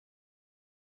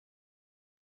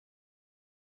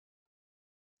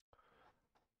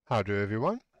How do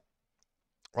everyone?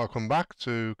 Welcome back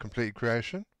to Complete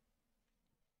Creation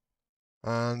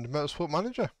and Motorsport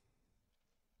Manager.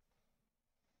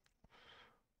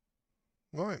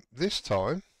 Right, this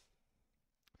time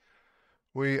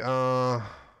we are,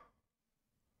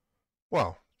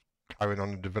 well, carrying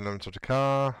on the development of the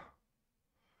car,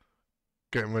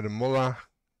 getting rid of Muller,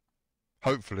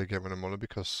 hopefully getting rid of Muller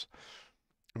because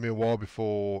it'll be a while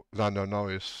before Lando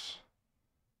Norris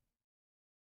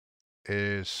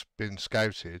is been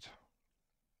scouted.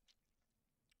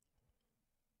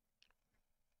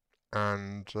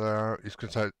 And it's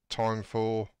going to take time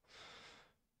for,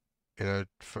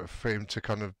 for him to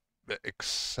kind of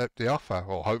accept the offer,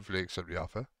 or hopefully accept the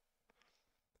offer,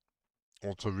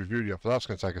 or to review the offer. That's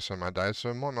going to take us some days,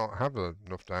 so I might not have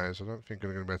enough days. I don't think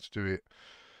I'm going to be able to do it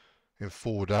in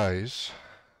 4 days,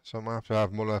 so I might have to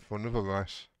have Muller for another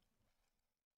race.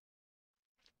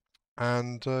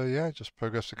 And yeah, just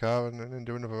progress the car and then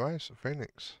do another race at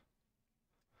Phoenix.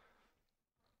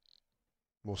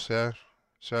 We'll see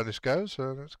how this goes,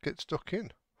 so let's get stuck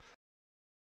in.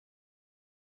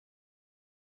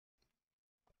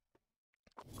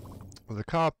 Well, the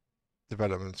car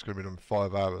development is going to be done in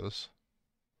 5 hours,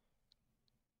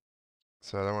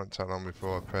 so that won't take long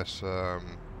before I press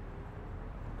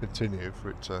continue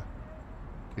for it to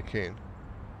kick in.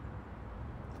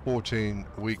 14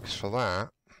 weeks for that.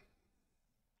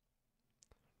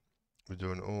 We're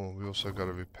doing, we also got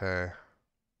to repair,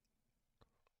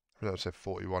 I think I said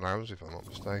 41 hours if I'm not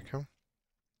mistaken.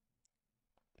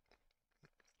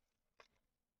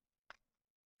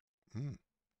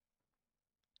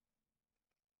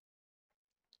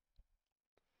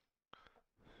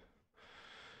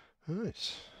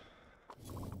 Nice. I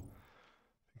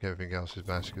think everything else is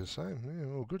basically the same.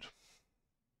 Yeah, all good.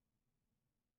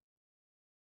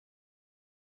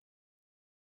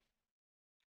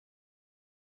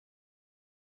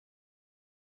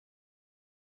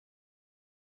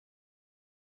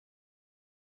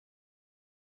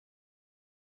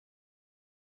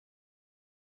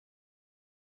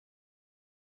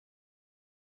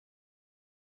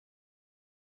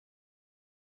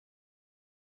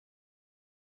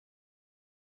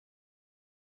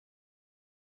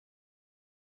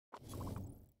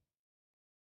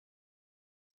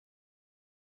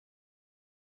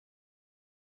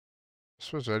 I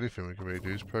suppose the only thing we can really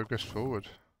do is progress forward.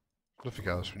 Nothing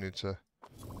else we need to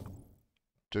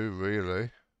do really.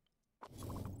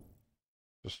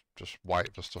 Just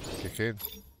wait for stuff to kick in.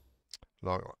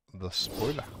 Like the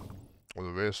spoiler. Or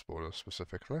the rear spoiler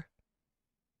specifically.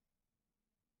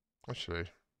 Actually,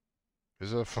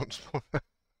 is there a front spoiler?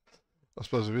 I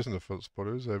suppose there isn't a front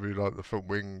spoiler, is there? Maybe like the front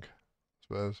wing, I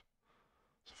suppose.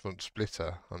 It's a front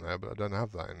splitter on there, but I don't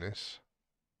have that in this.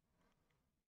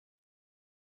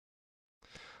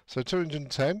 So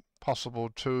 210, possible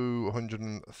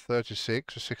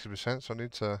 236 or 60%, so I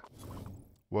need to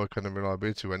work on the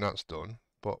reliability when that's done.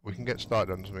 But we can get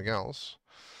started on something else.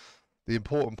 The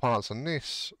important parts on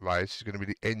this race is going to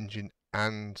be the engine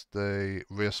and the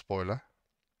rear spoiler.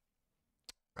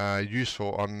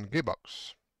 Useful on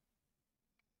gearbox.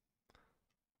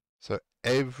 So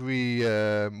every,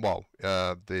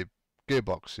 the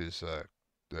gearbox is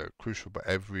crucial, but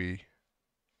every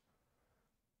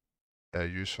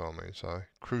useful, I mean, so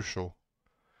crucial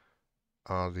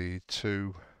are the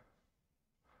 2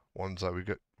 ones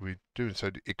that we do.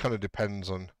 So it kind of depends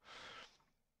on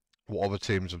what other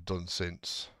teams have done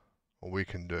since, or we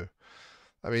can do.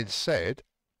 I mean, said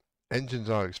engines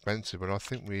are expensive, and I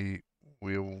think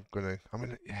we're all gonna. I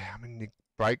mean, yeah, I mean the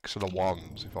brakes are the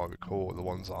ones, if I recall, the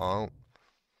ones that aren't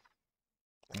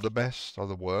the best are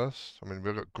the worst. I mean,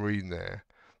 we've got green there.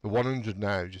 The 100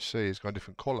 now, you see, it's got a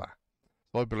different colour.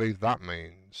 I believe that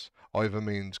means, either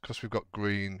means, because we've got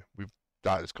green,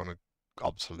 that is kind of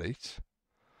obsolete.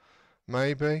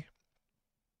 Maybe.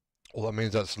 Or that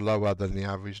means that's lower than the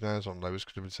average now, it's on lowest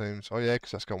contributing teams. Oh yeah,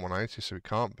 because that's got 180, so it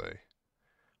can't be.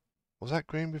 Was that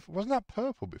green before? Wasn't that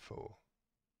purple before?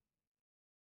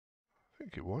 I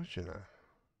think it was, you know.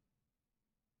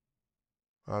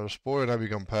 The spoiler now we've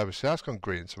gone purple. See, that's gone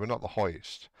green, so we're not the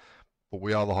highest. But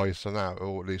we are the highest now,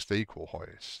 or at least the equal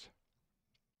highest.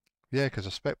 Yeah, because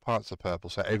the spec parts are purple,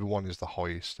 so everyone is the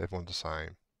highest, everyone's the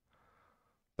same.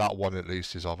 That one at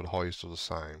least is either the highest or the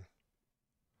same.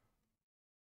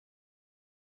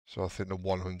 So I think the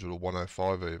 100 or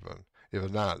 105 even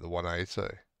that, the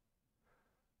 180.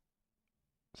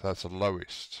 So that's the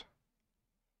lowest.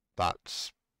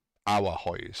 That's our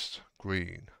highest,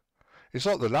 green. It's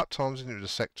like the lap times, isn't it, the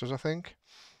sectors, I think?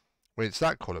 When it's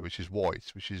that colour, which is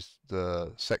white, which is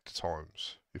the sector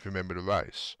times, if you remember the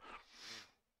race.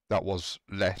 That was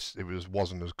less, it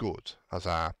wasn't as good as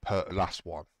our last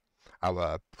one.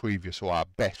 our previous or our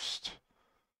best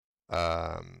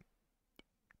time,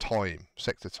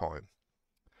 sector time.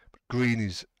 Green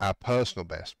is our personal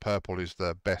best. Purple is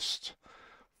the best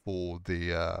for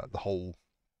the whole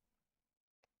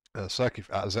circuit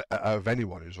of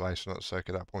anyone who's racing on that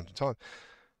circuit at that point in time.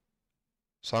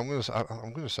 So I'm gonna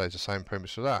say it's the same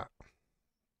premise for that.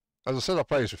 As I said, I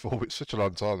played this before, but it's such a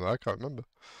long time now, I can't remember.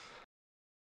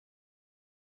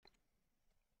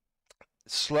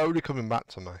 It's slowly coming back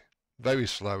to me, very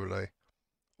slowly,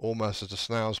 almost at a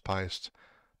snail's pace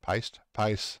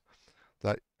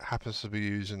that happens to be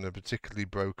using a particularly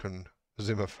broken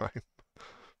Zimmer frame.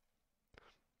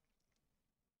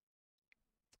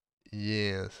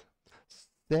 Yes.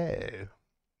 So,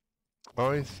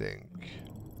 I think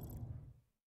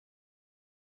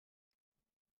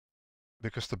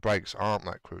because the brakes aren't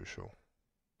that crucial,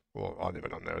 well, aren't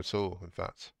even on there at all, in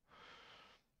fact,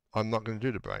 I'm not going to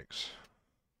do the brakes.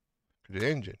 Do the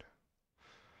engine.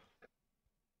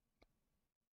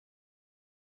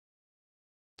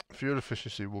 Fuel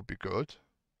efficiency would be good.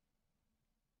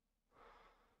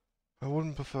 I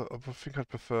wouldn't prefer, I think I'd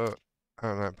prefer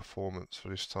out performance for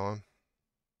this time.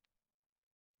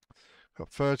 Got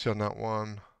 30 on that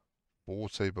one,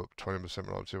 40 but 20%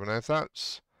 reliability. Now if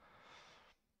that's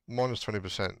minus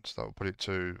 20%, that would put it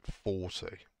to 40.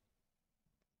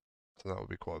 So that would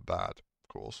be quite bad, of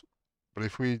course. But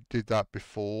if we did that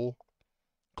before,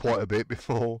 quite a bit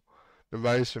before the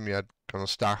race, and we had kind of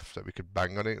staff that we could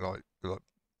bang on it, like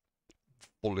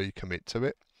fully commit to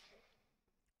it,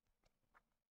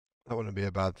 that wouldn't be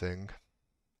a bad thing.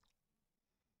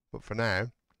 But for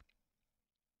now,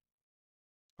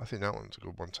 I think that one's a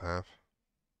good one to have.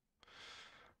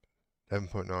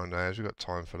 11.9 days, we've got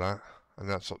time for that. And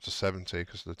that's up to 70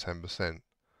 because of the 10%.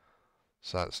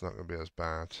 So that's not going to be as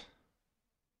bad.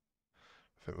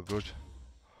 I think we're good.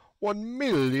 $1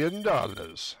 million.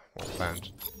 Well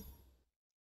found.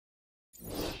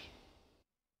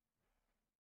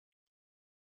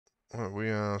 Right, we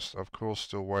are, of course,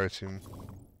 still waiting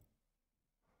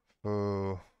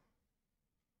for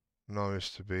noise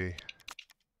to be...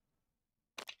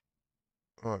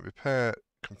 Right, repair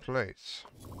complete.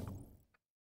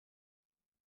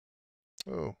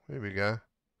 Oh, here we go.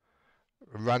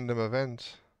 A random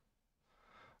event.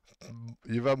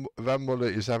 Your van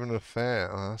mullet is having an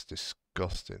affair. Oh, that's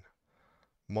disgusting.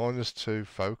 -2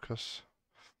 focus.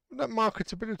 Would that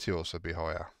marketability also be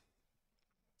higher?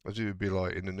 As you would be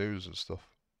like in the news and stuff.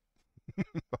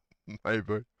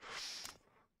 Maybe.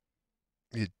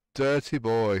 You dirty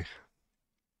boy.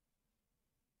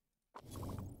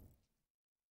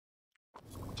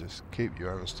 Just keep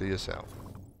your hands to yourself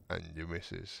and your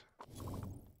missus.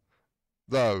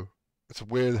 Though, it's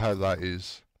weird how that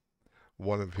is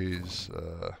one of his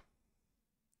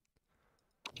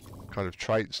kind of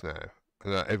traits now,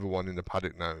 and that everyone in the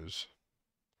paddock knows.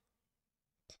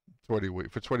 20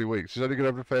 weeks for 20 weeks. He's only going to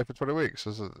have an affair for 20 weeks.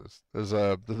 There's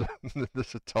a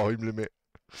time limit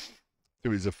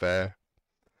to his affair.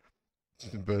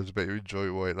 Birds better enjoy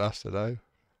it while it lasts, eh?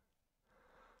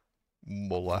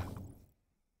 Muller.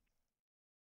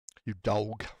 You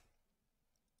dog.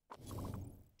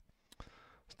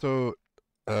 So,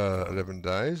 11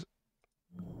 days.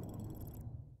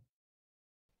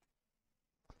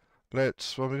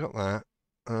 Well, we got that.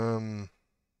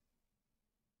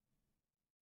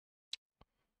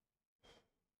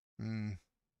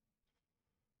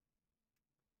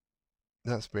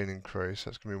 That's been increased.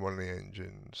 That's going to be one of the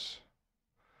engines.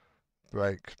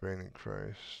 Brakes being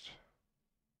increased.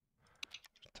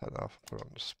 Take that off and put it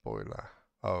on the spoiler.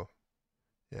 Oh,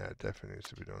 yeah, it definitely needs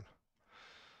to be done.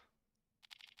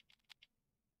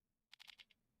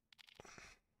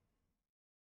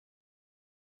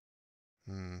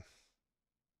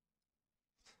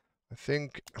 I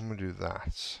think I'm going to do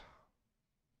that.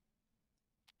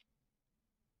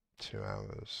 2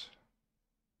 hours.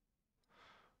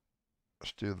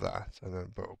 Let's do that, and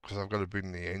then, but because I've got to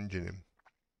bring the engine in,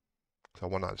 because I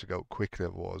want that to go quickly.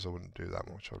 Otherwise, I wouldn't do that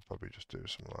much. I'd probably just do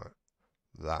something like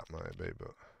that, maybe.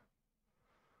 But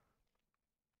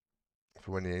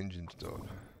for when the engine's done,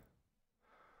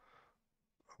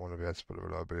 I want to be able to put the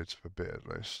reliability for a bit at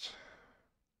least.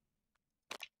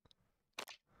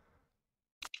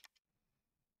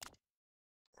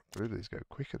 I believe these go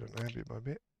quicker, don't they, bit by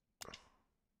bit.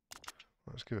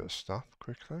 Let's give it a stop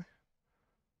quickly.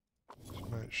 Just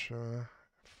make sure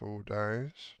 4 days.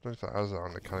 I don't know if that has it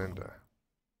on the calendar.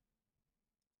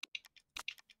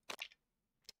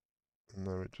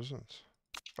 No, it doesn't.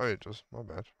 Oh, it does. My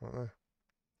bad. Right there.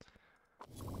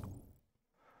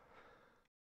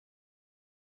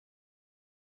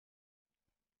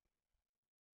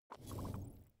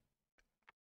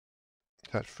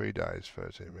 That's 3 days,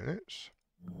 13 minutes.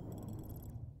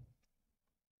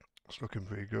 It's looking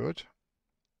pretty good.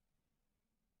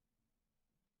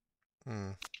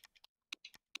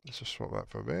 Let's just swap that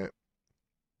for a bit.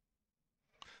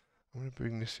 I'm going to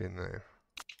bring this in now.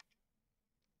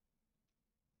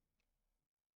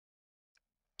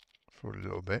 For a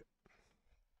little bit.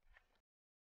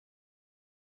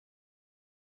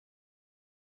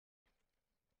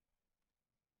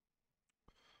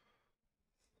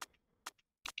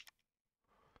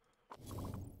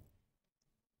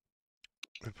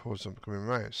 Reports on becoming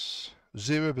race.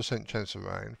 0% chance of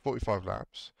rain, 45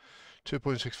 laps,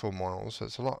 2.64 miles, so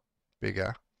it's a lot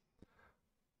bigger,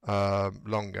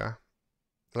 longer.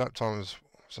 Lap time is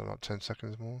like 10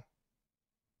 seconds more.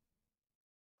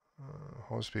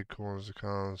 High speed corners of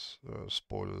cars,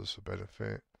 spoilers for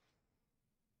benefit.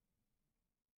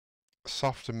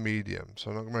 Soft and medium,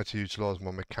 so I'm not going to utilise my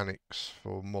mechanics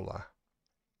for Muller.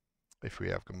 If we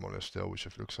have got Muller still, which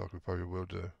it looks like we probably will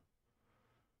do.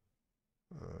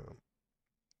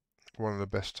 One of the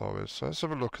best tires. So let's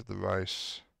have a look at the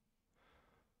race.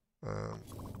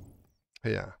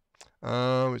 Here.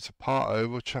 It's a part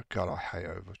oval track. God, I hate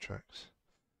oval tracks.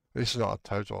 This is not a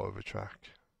total oval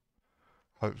track.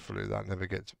 Hopefully that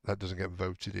doesn't get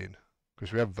voted in,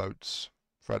 because we have votes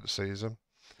throughout the season.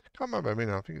 Can't remember how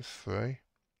many. I think it's 3.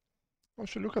 I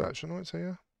should look at that, shouldn't I? It's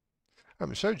here. I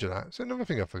haven't showed you that. It's another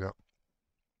thing I forgot.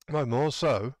 No more.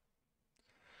 So,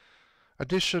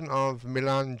 addition of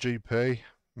Milan GP.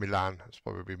 Milan. It's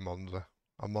probably Monza.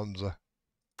 A Monza.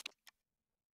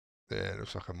 Yeah, it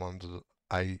looks like a Monza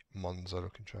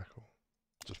looking track, or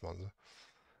just Monza.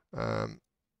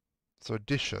 So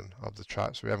addition of the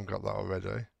tracks, we haven't got that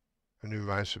already. A new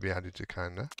race will be added to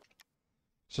calendar.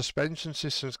 Suspension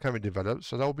systems can be developed,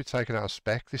 so they'll be taken out of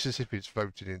spec. This is if it's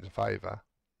voted in favour.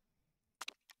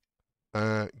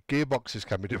 Gearboxes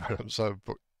can be developed, so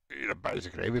but,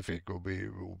 basically everything will be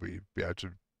able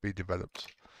to be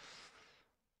developed.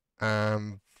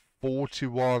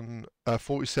 47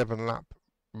 lap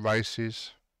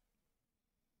races.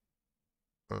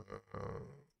 I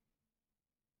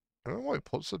don't know why it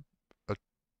puts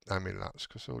how many laps,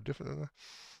 because they're all different, aren't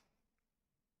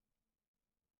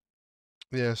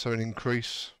they? Yeah, so an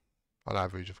increase, on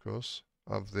average, of course,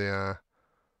 of the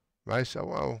race. Oh,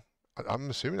 well,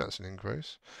 I'm assuming that's an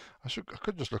increase. I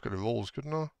could just look at the rules,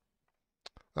 couldn't I?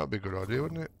 That would be a good idea,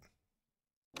 wouldn't it?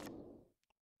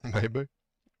 Maybe.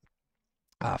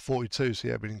 42, so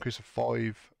yeah, it'd be an increase of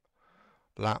 5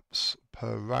 laps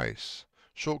per race.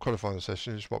 Short qualifying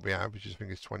session is what we average, I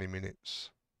think it's 20 minutes.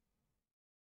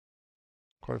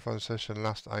 Qualifying session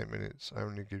last 8 minutes,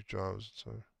 only give drivers,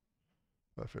 so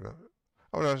I think that.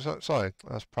 Oh no, sorry,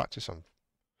 that's practice I'm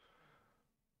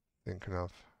thinking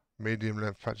of. Medium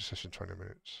length practice session, 20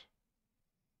 minutes.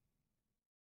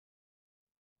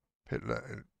 Pit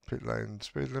lane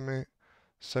speed limit,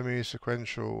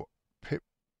 semi-sequential pit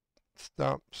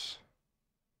stops,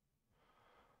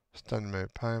 standard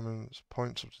mode payments,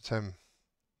 points up to 10,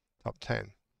 up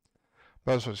 10.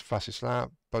 Bonus points for fastest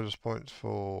lap, bonus points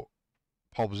for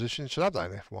pole position. Should have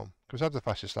that in F1, because they have the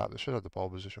fastest lap, they should have the pole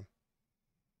position.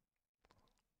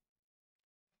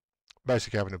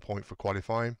 Basically having a point for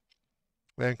qualifying.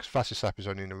 Then, because fastest lap is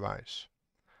only in a race,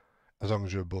 as long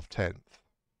as you're above 10th.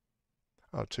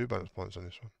 Oh, 2 bonus points on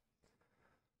this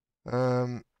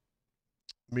one.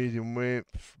 Medium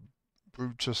width,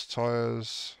 Brutus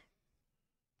tyres,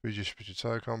 redistributed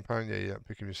tyre compound. Yeah, you don't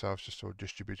pick them yourself, just all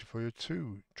distributed for you.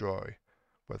 2 dry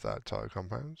without tyre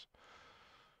compounds.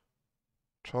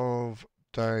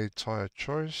 12-day tyre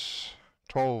choice.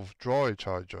 12 dry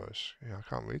tyre choice. Yeah, I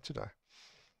can't read today.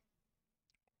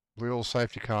 Real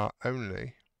safety car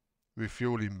only.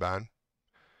 Refueling ban.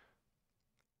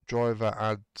 Driver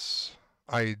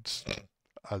aids.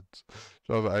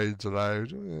 Driver aids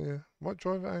allowed. Oh, yeah. What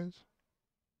driver aids?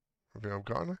 I think I've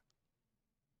got it.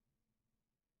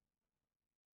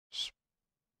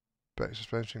 Spec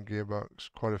suspension, gearbox,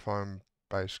 qualifying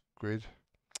base grid.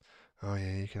 Oh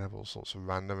yeah, you can have all sorts of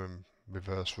random and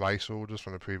reverse race orders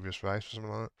from the previous race or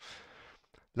something like that.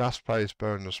 Last place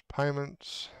bonus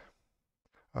payments.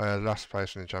 Oh yeah, last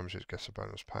place in the championship gets a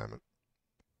bonus payment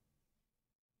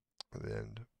at the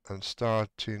end. And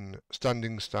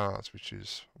standing starts, which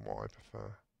is what I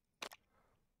prefer.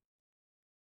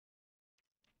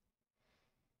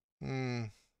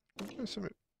 There's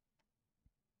something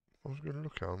I was going to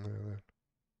look at on there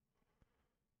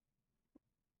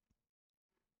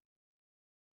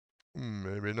then.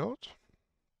 Maybe not.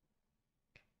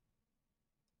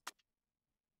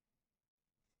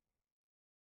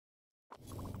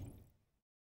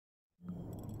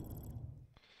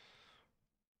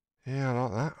 Yeah, I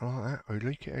like that. I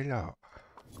like it a lot.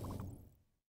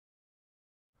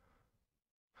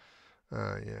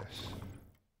 Yes.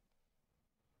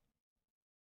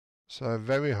 So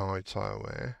very high tyre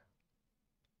wear,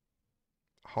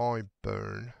 high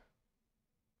burn,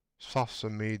 softs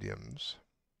and mediums.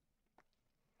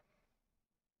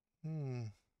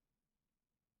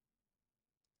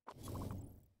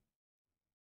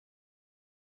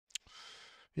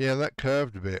 Yeah, that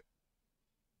curved a bit.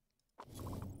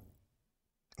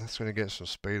 That's going to get some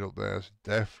speed up there.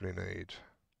 Definitely need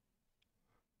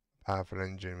powerful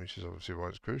engine, which is obviously why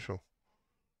it's crucial.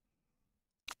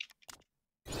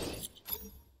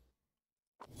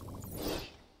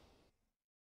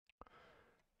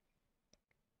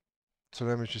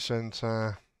 Telemetry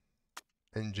center,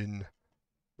 engine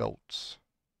belts.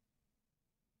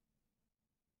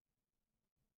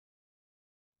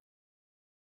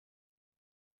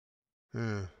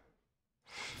 No,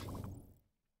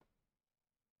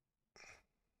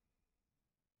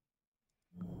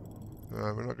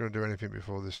 we're not going to do anything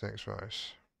before this next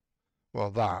race.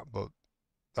 Well, but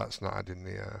that's not adding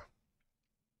the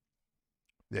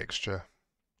extra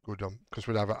good on, because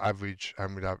we'd have an average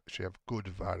and we'd actually have good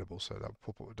available, so that would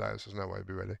pop up the days. There's no way it'd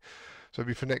be ready. So it'd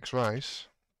be for next race.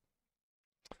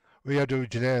 Rio de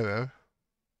Janeiro,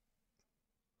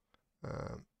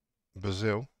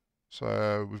 Brazil.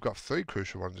 So we've got 3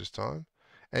 crucial ones this time.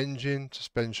 Engine,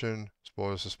 suspension,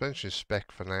 spoiler. Suspension is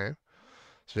spec for now.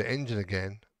 So the engine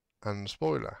again, and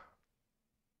spoiler.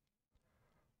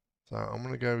 So I'm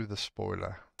going to go with the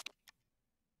spoiler.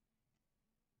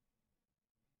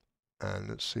 And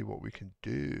let's see what we can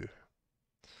do.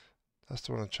 That's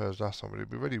the one I chose last time, but it'd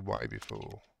be ready way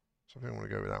before. So I think I'm going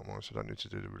to go with that one, so I don't need to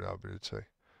do the reliability.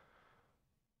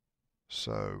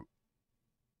 So,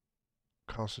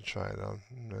 concentrate on,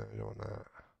 no, you don't want that.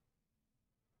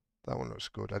 That one looks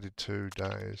good. I did 2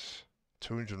 days,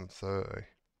 230.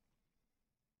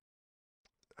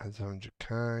 Add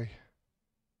 100k.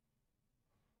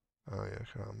 Oh yeah, I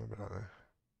can't remember that now.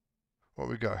 What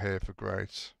we got here for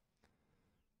grades?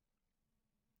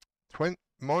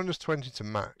 Minus 20 to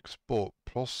max, but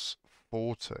plus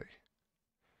 40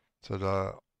 to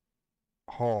the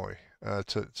high,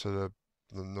 to the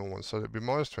normal one. So it'd be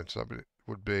minus 20, so that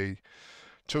would be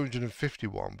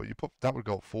 251, but you put that would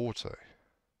go up 40.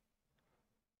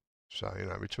 So, you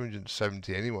know, it'd be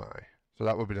 270 anyway. So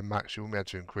that would be the max. You wouldn't be able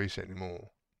to increase it anymore.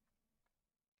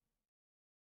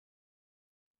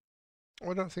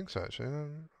 Oh, I don't think so, actually. No,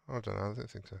 I don't know. I don't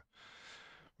think so.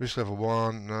 Risk level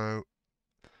 1, no.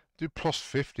 Do plus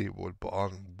 50 it would, but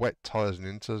on wet tyres and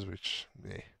inters, which,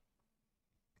 yeah.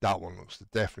 That one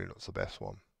definitely looks the best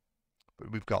one.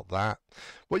 But we've got that.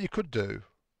 What you could do,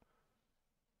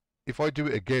 if I do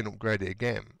it again, upgrade it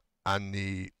again, and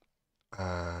the,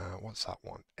 what's that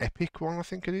one? Epic one, I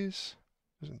think it is.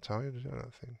 Doesn't tell you, does it? I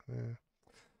don't think. Yeah.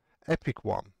 Epic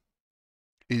one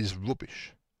is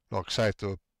rubbish. Like, say, if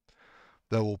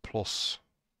they're all plus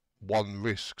 1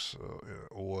 risks,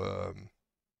 or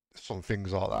some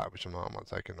things like that, which I'm not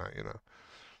taking that, you know.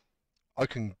 I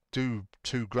can do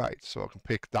 2 grades, so I can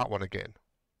pick that one again,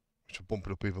 which will bump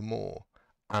it up even more,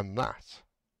 and that,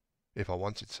 if I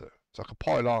wanted to. So I could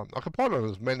pile on. I could pile on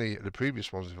as many of the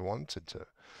previous ones if I wanted to.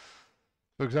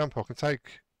 For example, I can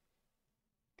take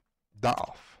that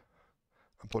off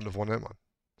and put another one of them on.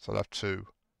 So I'd have 2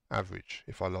 average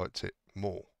if I liked it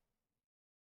more,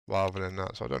 rather than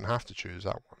that. So I don't have to choose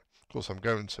that one. Of course, I'm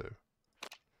going to,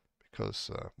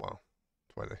 because, well,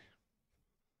 20.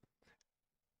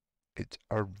 It's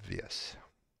obvious.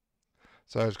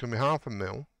 So it's going to be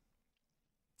 500,000,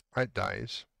 8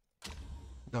 days.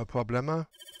 No problemo.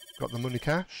 Got the money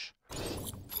cash.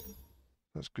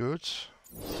 That's good.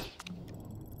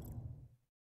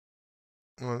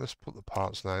 Well, let's put the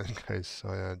parts now in case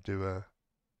I do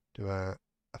a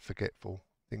forgetful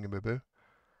thingamaboo.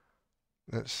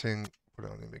 Let's sing. Put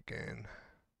it on him again.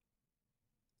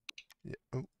 Yeah.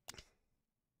 Oh.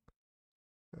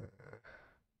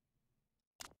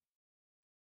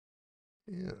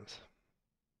 Yes.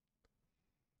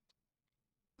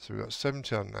 So we've got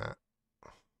 70 on that.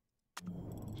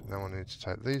 So now I need to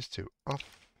take these 2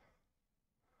 off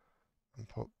and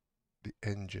put the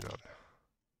engine on.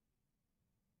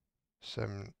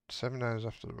 7 days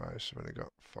after the race, we've only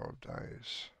got 5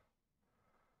 days.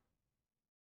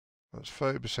 That's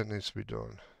 30% needs to be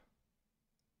done.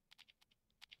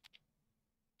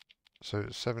 So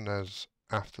it's 7 days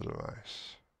after the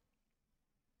race.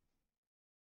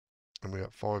 And we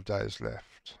got 5 days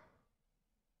left.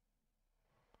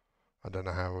 I don't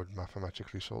know how I would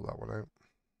mathematically sort that one out.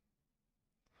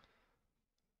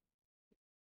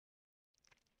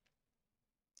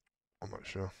 I'm not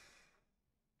sure.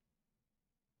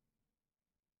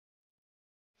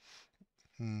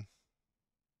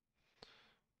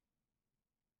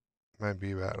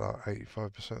 maybe about like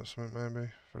 85% or something, maybe,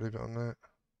 if I leave it on that.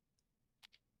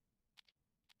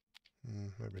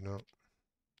 Maybe not.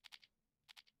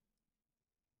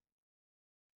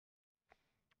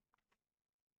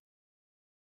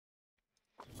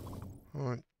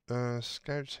 Alright,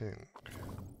 scouting.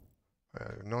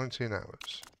 19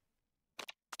 hours.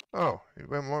 Oh, it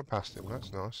went right past him,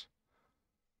 that's nice.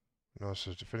 Nice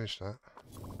to finish that.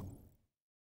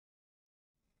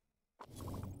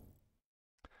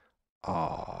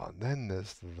 Ah, oh, then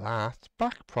there's that.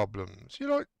 Back problems. You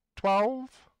like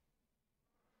 12?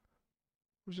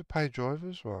 Was a paid driver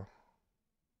as well.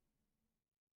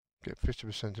 Get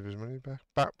 50% of his money back.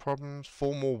 Back problems,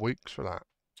 4 more weeks for that.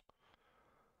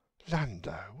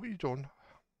 Lando, what you done?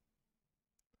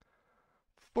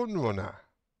 Fun runner.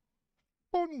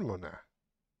 Fun runner.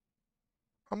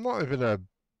 I'm not even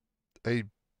a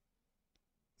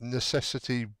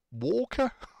necessity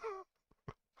walker.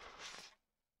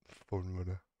 Fun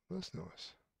runner. That's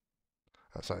nice.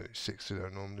 That's only 60 though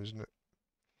normally, isn't it?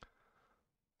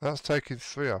 That's taking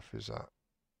 3 off, is that?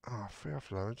 Ah, oh, 3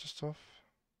 off loads of stuff.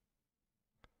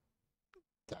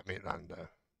 Damn it, Lando.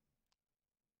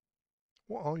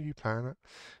 What are you playing at?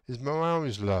 His morale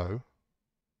is low.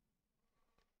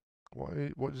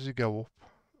 What does he go up?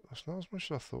 That's not as much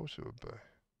as I thought it would be. Do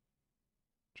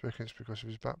you reckon it's because of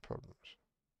his back problems?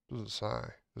 Doesn't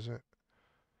say, does it?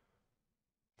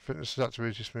 Fitness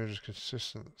adaptability smooth and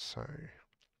consistent, so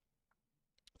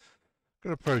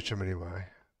gonna approach him anyway.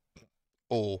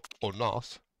 Or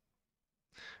not.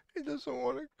 He doesn't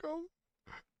want to come.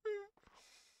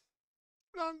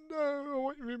 Lando, I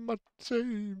want you in my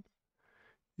team.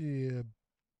 Yeah,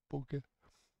 bugger.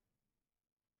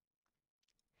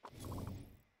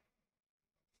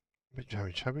 But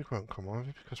Joey Chadwick won't come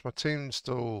over because my team's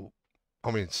still,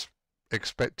 I mean, it's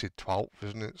expected 12th,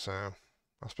 isn't it? So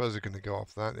I suppose they're going to go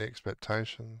off that, the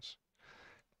expectations.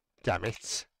 Damn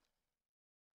it.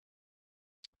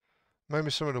 Maybe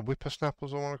some of the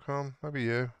whippersnappers will want to come. Maybe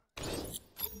you.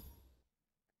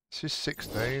 She's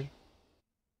 16.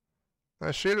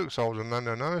 No, she looks older than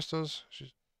Lando Norris does.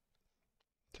 She's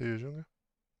 2 years younger.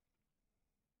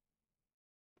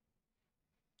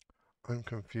 I'm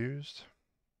confused.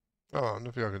 Oh,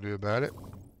 nothing I can do about it.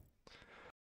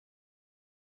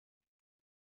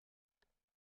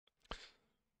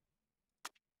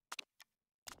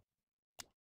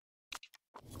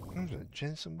 Who's that?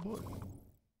 Jensen Button.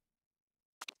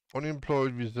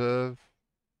 Unemployed reserve.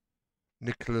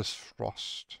 Nicholas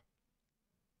Frost.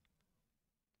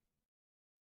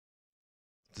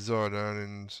 Desired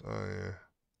earnings. Oh, yeah.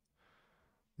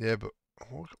 Yeah, but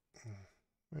what,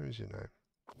 where is your name?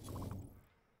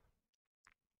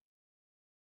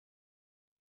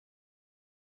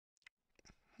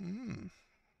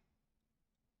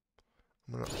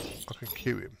 I can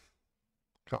queue him.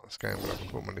 Can't scan, but I can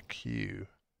put him on the queue,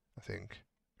 I think.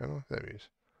 Can I? There he is.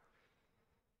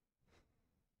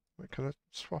 Wait, can I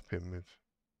swap him with?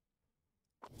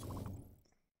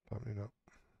 Apparently not.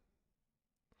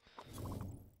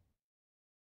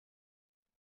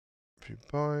 A few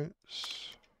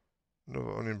bites.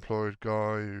 Another unemployed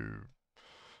guy who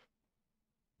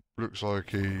looks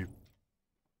like he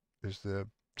is the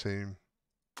team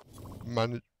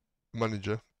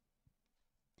manager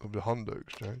of the Honda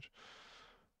Exchange.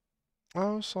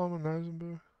 Oh, Simon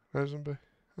Lazenby.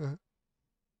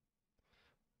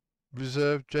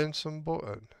 Reserve Jensen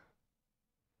Button.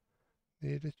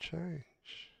 Need a change.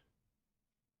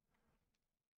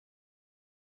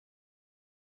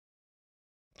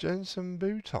 Jensen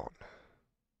Bouton.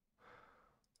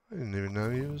 I didn't even know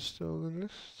he was still on the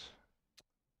list.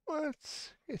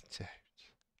 What? Get out.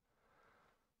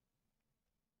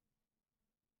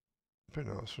 Pretty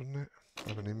nice, wouldn't it?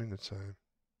 Having him in the team.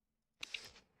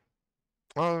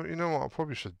 Oh, you know what? I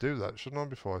probably should do that, shouldn't I,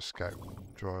 before I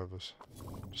scout drivers?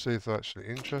 See if they're actually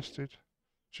interested.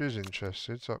 She's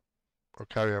interested, so I'll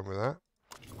carry on with that.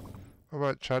 How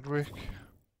about Chadwick?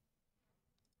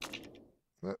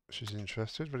 Oh, she's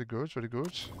interested. Very good, very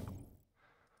good.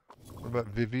 What about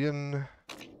Vivian?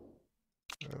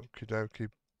 Okie dokie.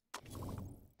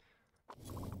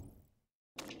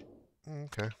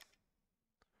 Okay.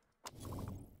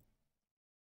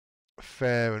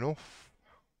 Fair enough.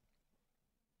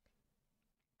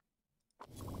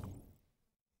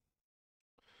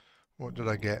 What did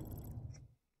I get?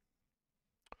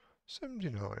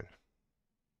 79.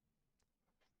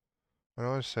 And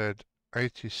I said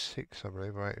 86, I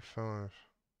believe, or 85.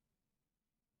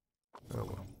 Oh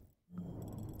well.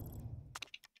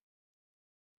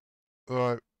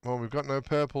 Right, well, we've got no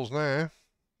purples now,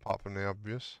 apart from the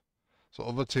obvious. So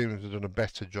other teams have done a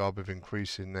better job of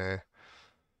increasing their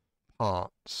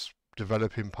parts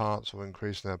developing parts or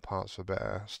increasing their parts for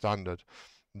better standard.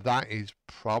 That is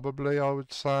probably, I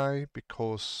would say,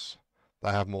 because they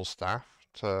have more staff,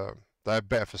 they have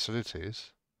better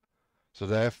facilities, so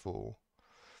therefore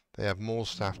they have more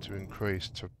staff to increase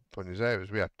to put in these areas.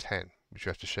 We have 10, which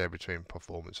you have to share between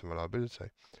performance and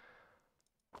reliability.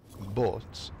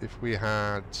 But if we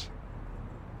had,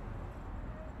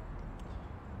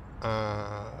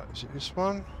 is it this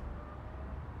one?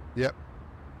 Yep,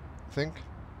 I think.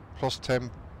 Plus 10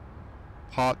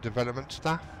 part development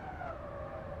staff.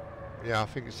 Yeah, I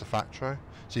think it's the factory.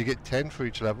 So you get 10 for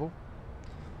each level.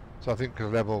 So I think the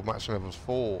maximum level is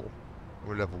 4.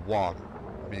 We're level 1.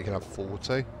 I mean, you can have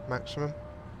 40 maximum.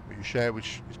 But you share,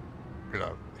 which is, you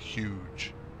know, a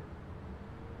huge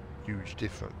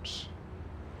difference.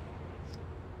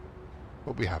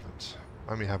 But we haven't.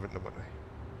 And we haven't the money.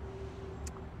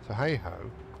 So hey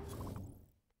ho.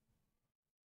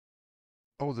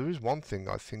 Oh, there is one thing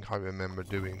I think I remember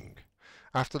doing.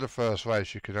 After the first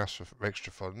race, you can ask for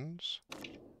extra funds.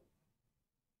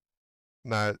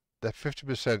 Now, the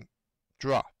 50%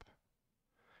 drop,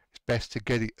 it's best to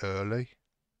get it early.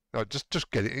 No,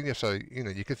 just get it in there, so you know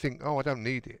you can think, oh, I don't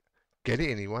need it. Get it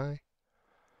anyway,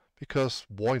 because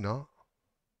why not?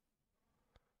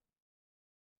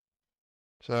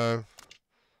 So,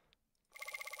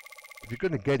 if you're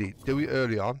going to get it, do it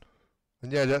early on,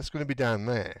 and yeah, that's going to be down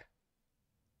there.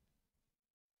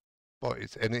 But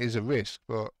it is a risk,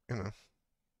 but you know.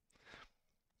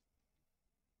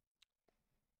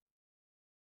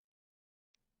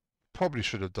 Probably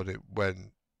should have done it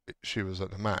when she was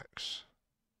at the max,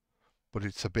 but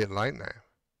it's a bit late now.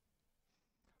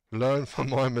 Learn from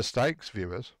my mistakes,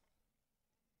 viewers.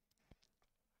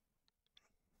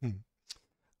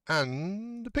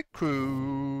 And the pit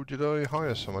crew, did I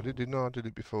hire somebody? Didn't I? I did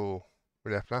it before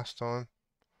we left last time.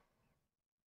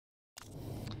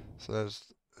 So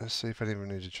let's see if anyone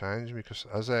needs a change, because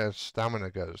as their stamina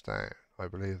goes down, I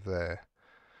believe their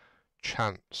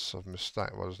chance of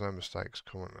mistake, well, there's no mistakes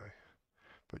currently,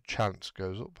 but chance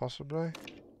goes up possibly.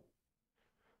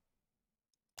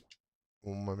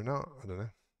 Or maybe not, I don't know.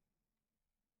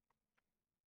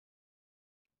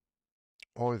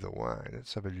 Either way,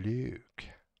 let's have a look.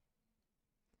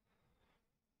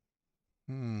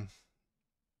 I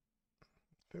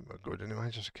think we're good anyway,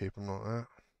 just to keep them like that.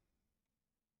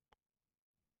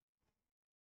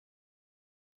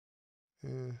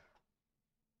 Yeah.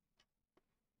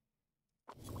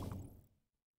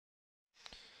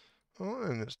 Alright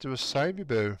then, let's do a savey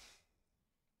boo.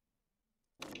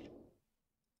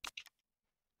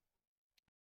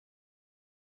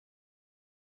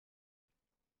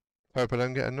 Hope I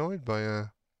don't get annoyed by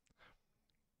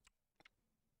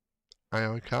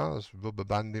AI cars rubber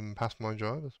banding past my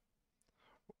drivers.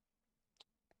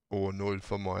 Or annoyed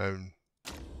for my own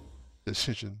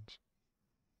decisions.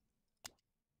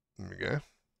 There we go.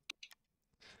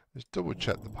 Let's double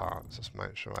check the parts. Let's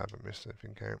make sure I haven't missed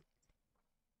anything out.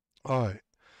 Alright.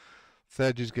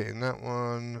 Third is getting that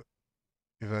one.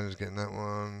 Ivana's getting that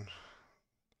one.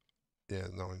 Yeah,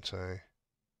 90.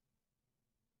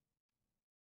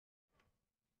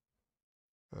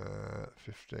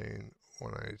 15,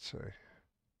 180.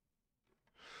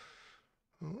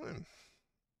 Alright.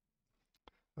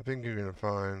 I think you're going to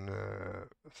find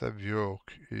Theb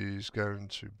York is going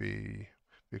to be,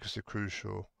 because they're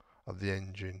crucial, of the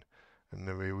engine and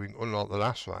the rear wing, unlike the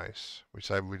last race, which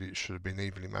they really should have been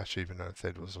evenly matched, even though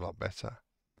Thed was a lot better.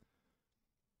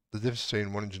 The difference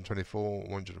between 124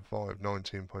 and 105,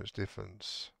 19 points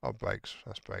difference. Oh, brakes,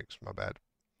 that's brakes, my bad.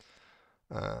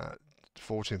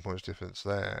 14 points difference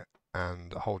there,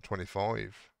 and a whole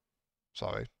 25.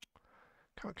 Sorry,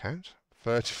 can't count.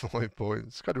 35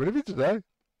 points. Can't do anything today.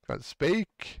 Can't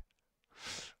speak.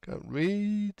 Can't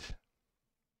read.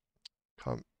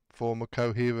 Can't form a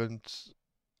coherent.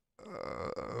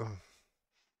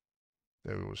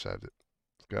 There we all saved it.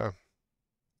 Let's go.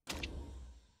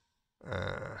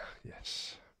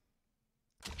 Yes.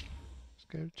 Let's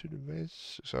go to the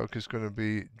res. So it's going to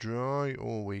be dry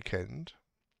all weekend,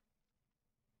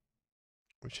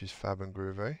 which is fab and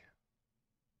groovy.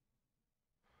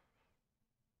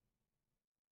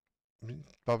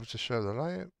 Bother to show the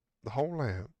layout, the whole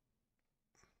layout,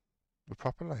 the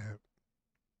proper layout.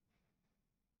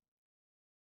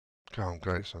 Oh,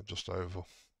 great, it's not just oval.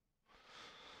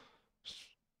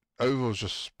 Oval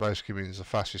just basically means the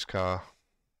fastest car.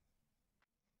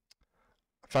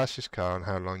 Fastest car and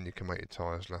how long you can make your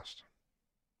tyres last.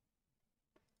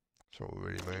 That's what it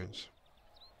really means.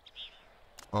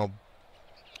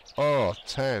 Oh,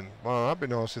 10. Well, that'd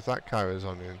be nice if that carries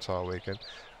on the entire weekend.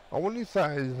 I wonder if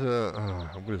that is,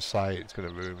 I'm going to say it's going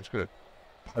to ruin, it's going to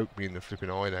poke me in the flipping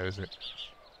eye now, isn't it?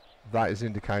 that is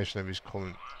indication of his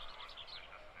current,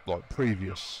 like,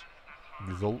 previous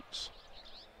results.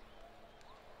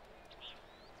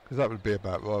 Because that would be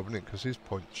about right, wouldn't it? Because he's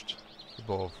punched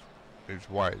above his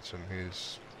weight and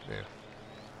his, yeah,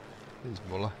 his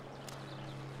muller.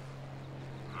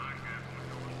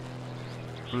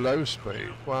 Low speed,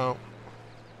 well,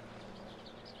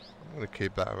 I'm going to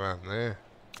keep that around there.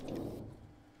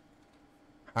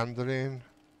 Handling.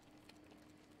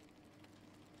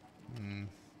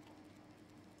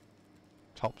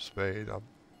 Top speed,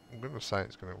 I'm going to say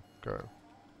it's going to go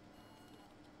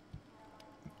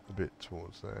a bit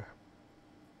towards there.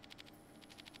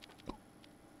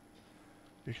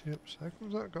 You can hit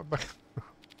seconds, that got back.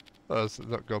 That's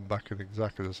not gone back in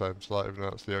exactly the same slot, even though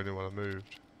that's the only one I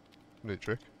moved. Neat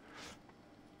trick.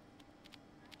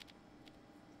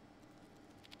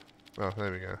 Oh,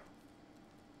 there we go.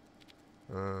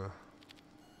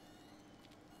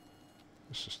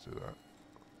 Let's just do that.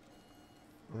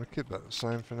 I'm going to keep that the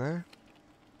same for now.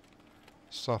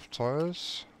 Soft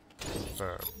tyres.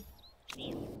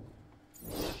 It's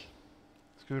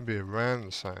going to be around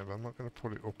the same, but I'm not going to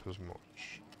pull it up as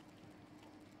much.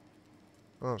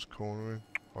 Oh, it's cornering.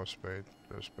 High speed,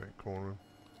 low speed, cornering.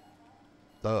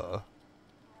 Duh.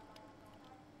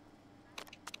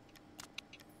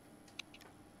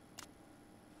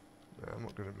 No, I'm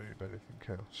not going to move anything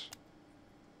else.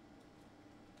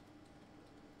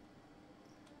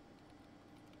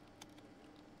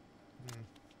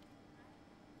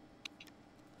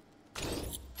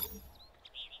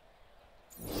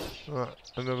 Right,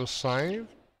 another save.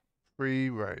 Free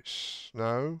race.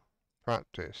 No.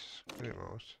 Practice.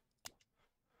 Anyways.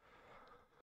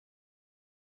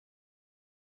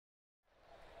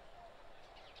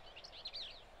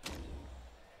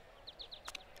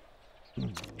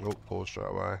 Oh, pause straight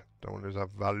away. Don't want to lose that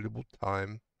valuable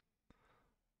time.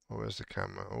 Oh, where's the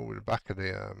camera? Oh, we're the back of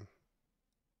the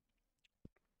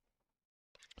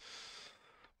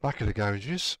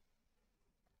garages.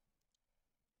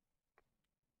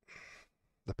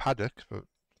 The paddock, but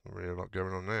not really a lot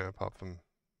going on there apart from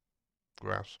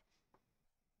grass.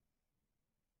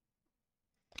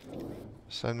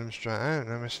 Send them straight out,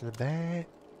 no missing a bit.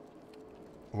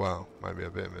 Well, maybe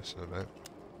a bit missing a bit.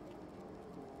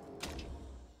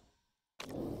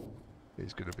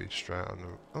 He's going to be straight on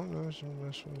the... Oh no, it's on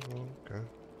this one as well, okay.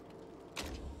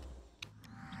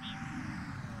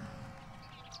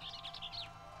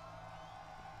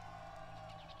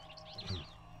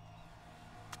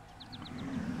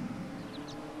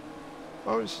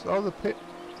 Oh, it's... Oh, the pit...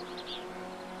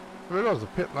 I realise the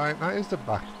pit lane, that is the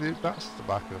back, that's the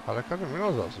back of the paddock. I didn't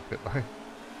realise that was the pit lane.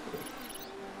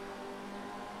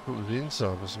 It was the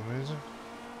inside for some reason.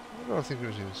 I don't think it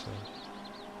was inside.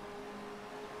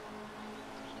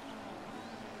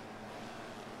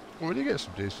 Well, you get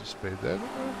some decent speed there, don't you?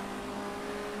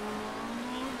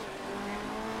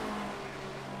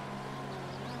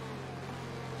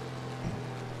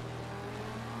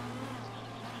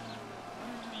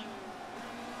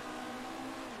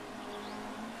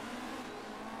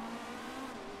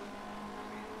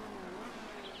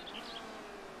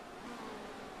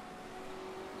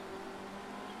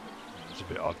 It's a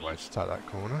bit odd way to take that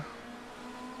corner.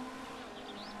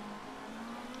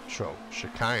 Sure,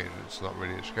 chicane, it's not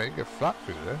really a chicane, you get flat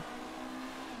through there.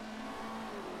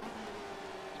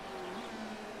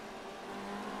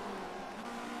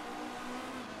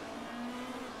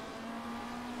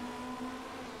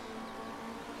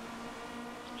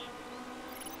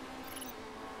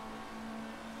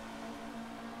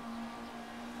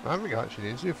 I haven't actually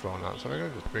needs you for that, so I'm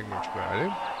going to just bring them straight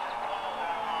in.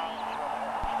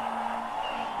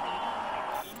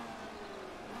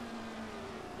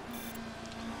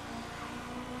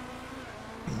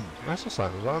 That's the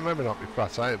same as well, maybe not be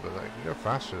flat out, but they can go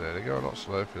faster there, they go a lot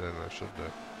slower than they should do.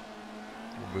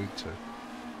 Or need to.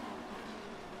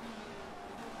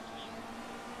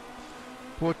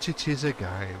 But it is a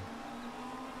game.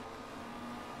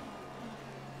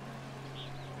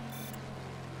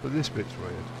 But this bit's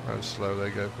weird, how slow they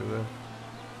go through there.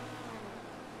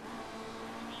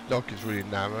 Dock is really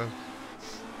narrow.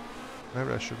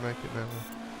 Maybe I should make it narrow.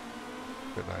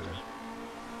 A bit later.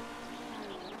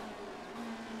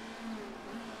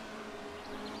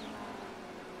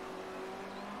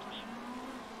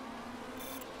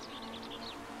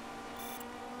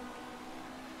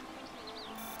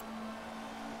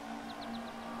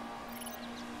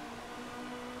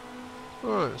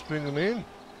 Alright, let's bring them in.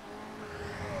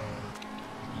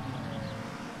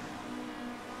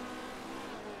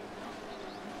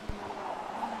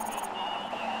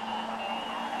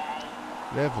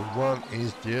 Level 1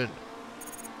 is done.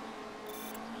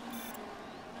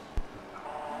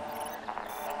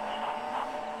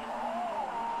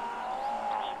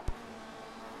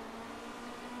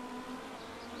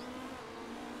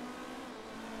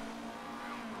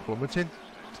 plummeting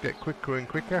to get quicker and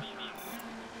quicker.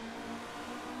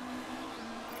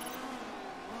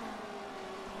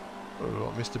 Oh,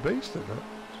 like Mr. Beast in that.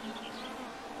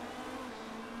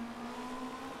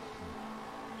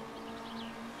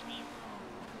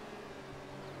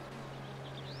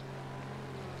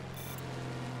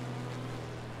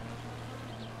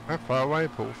 How far away,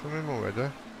 Paul, from him already?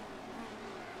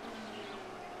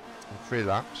 3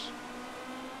 laps.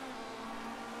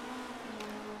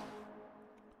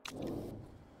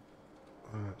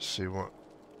 Let's see what.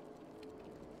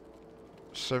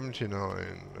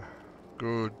 79.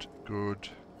 Good, good.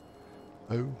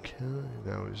 Okay,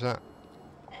 now is that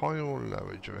high or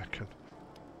low, do you reckon?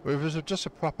 Well, if it was just a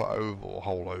proper oval,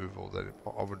 whole oval, then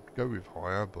I would go with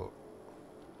higher, but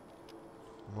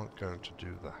I'm not going to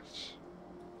do that.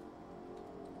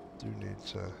 Do need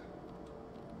to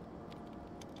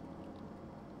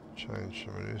change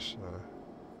some of this,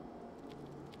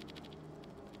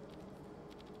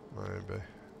 maybe.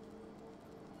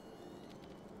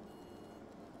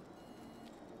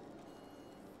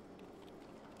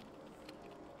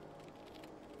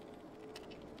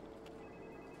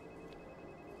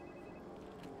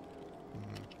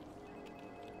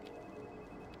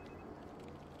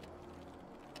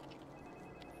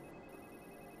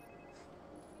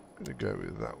 Gonna go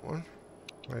with that one.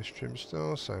 Nice trim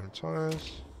still, same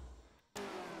tyres.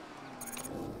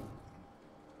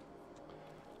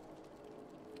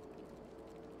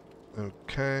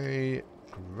 Okay,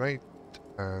 great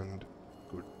and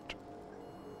good.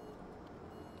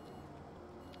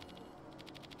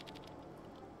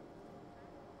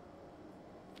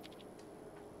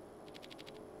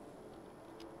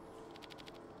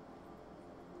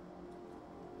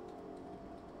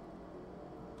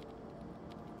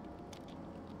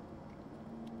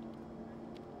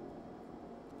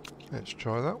 Let's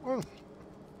try that one.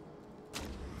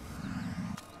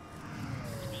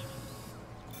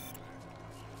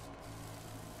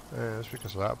 Yeah, that's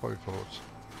because of that body thoughts.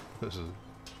 This is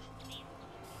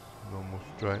normal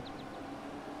straight.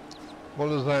 What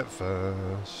is that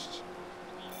first?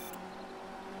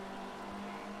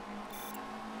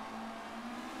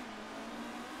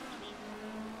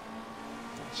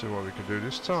 Let's see what we can do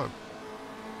this time.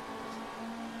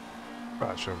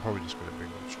 Actually, I'm probably just going to bring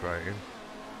them straight in.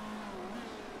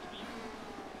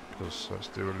 Because let's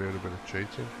do a little bit of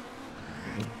cheating.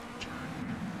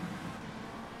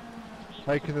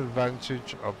 Taking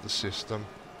advantage of the system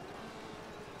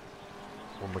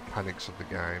or mechanics of the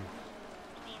game.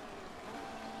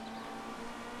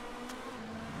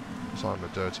 So I'm a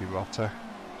dirty rotter.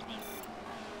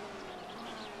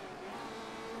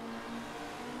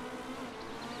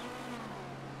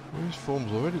 This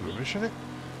form's already rubbish, isn't it?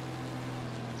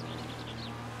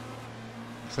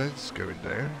 Thread's going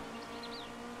down.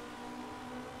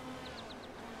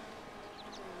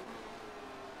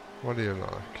 What do you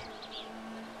like?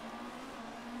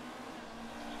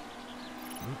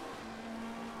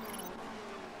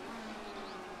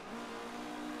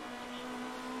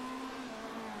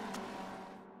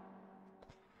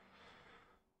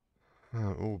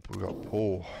 Oh, we got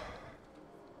Paul.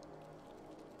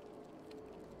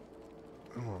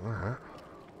 I want that.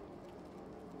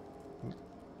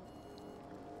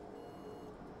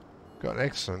 Got an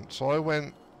excellent. So I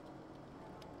went.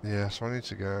 Yeah, so I need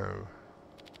to go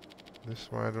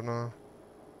this way, I don't know.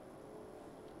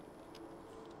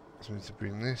 So I need to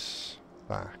bring this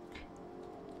back.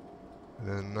 And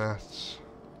then that.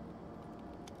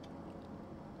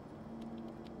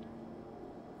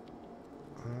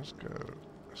 Let's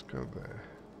go there.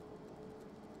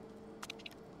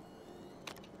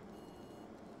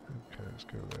 Okay, let's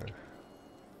go there.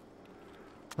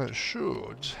 That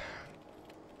should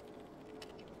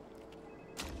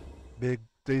be a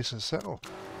decent setup.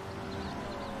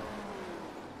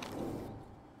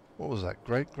 What was that?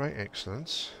 Great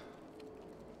excellence.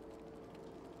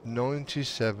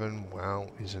 97, wow,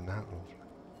 isn't that lovely?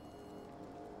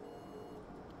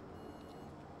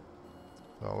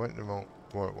 So I went the right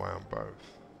way on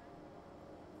both.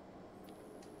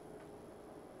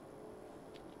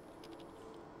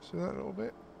 See that a little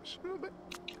bit? Just a little bit.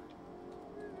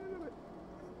 A little bit.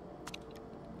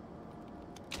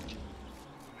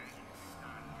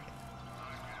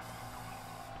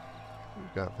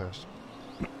 We've got first.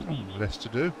 Less to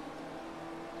do.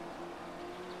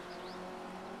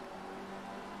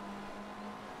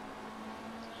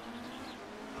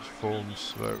 This form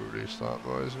slowly start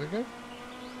rising again.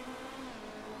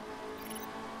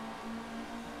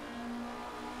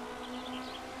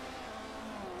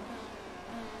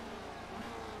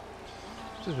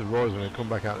 Just rise when they come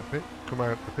back out the pit, come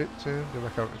out the pit to go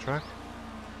back out the track.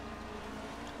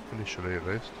 initially at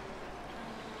least.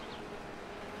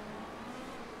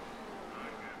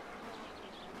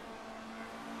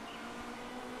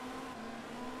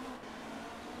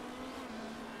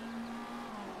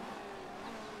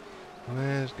 And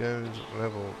there goes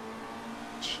level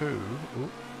 2. Ooh.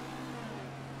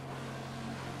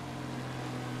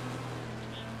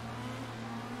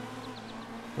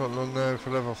 Not long now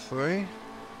for level 3.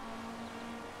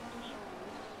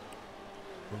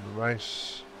 On the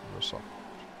race, on the soft.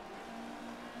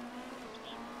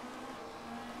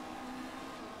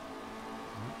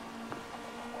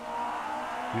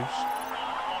 Use.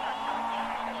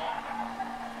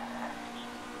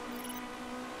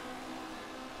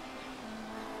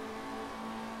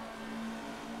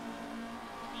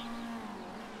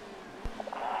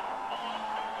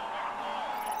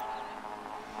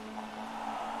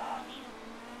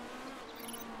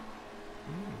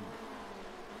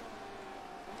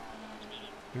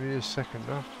 Give me a second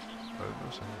off. Oh, no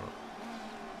second off.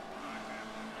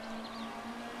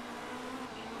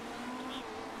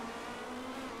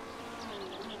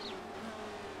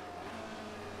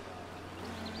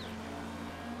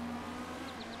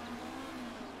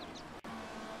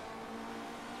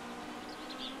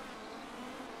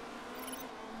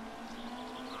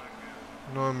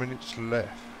 Nine minutes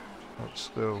left. That's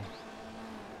still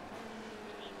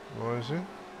rising.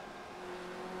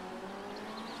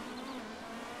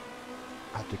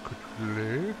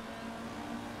 Adequately.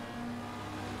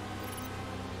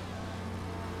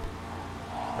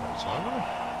 That's all.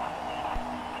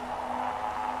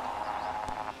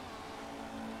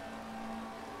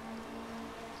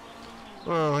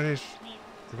 Well, his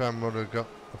grandmother got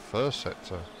the first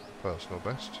sector personal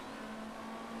best.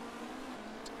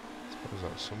 I suppose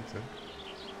that's something.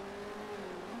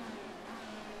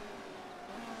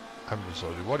 I haven't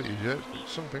decided what it is yet, but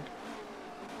it's something.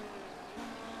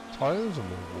 Tyres are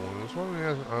more worn as well.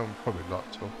 Yeah, probably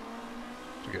lucked up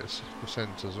to get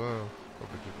 6% as well.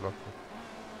 Probably did luck up.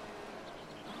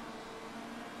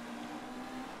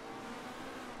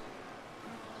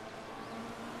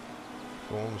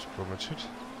 Form's plummeted.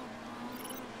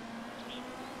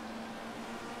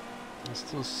 He's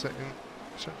still set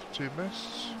for 2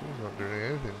 bests. He's not doing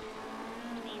anything.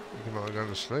 I think he might have gone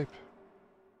to sleep.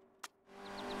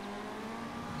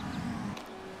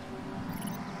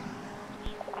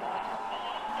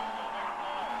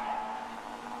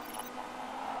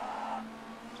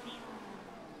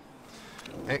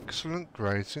 Excellent,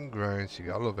 great and great. You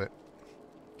gotta love it.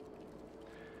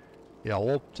 Yeah, I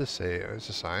hope to see it. It's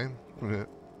the same.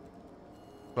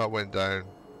 That went down.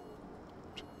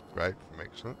 Great from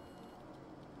excellent.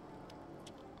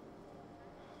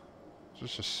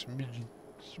 Just a smidgen.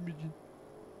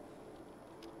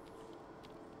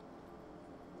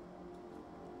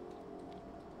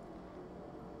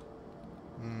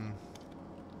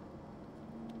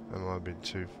 That might have been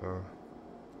too far.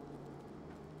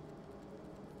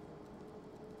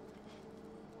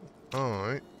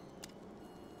 Alright.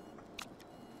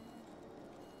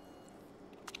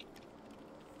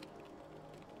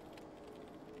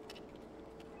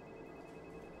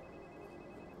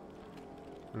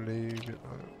 Leave it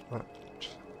like that.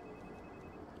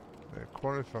 Yeah,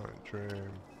 qualifying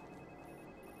trim.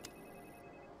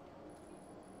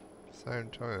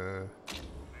 Sound tyre.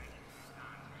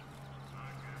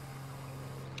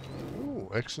 Ooh,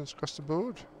 excellence across the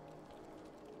board.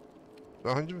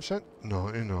 100%?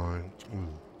 99.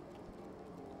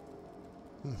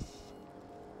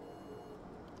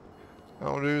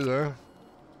 I'll do that.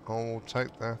 I'll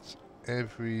take that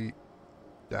every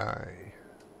day.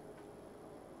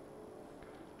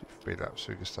 Speed up so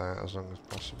we can stay out as long as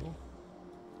possible.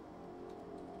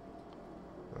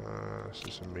 This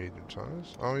is some medium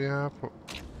tyres. Oh yeah, I put...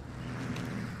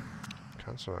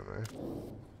 Cancel that now.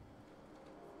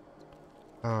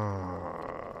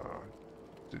 Ah,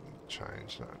 didn't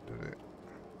change that, did it?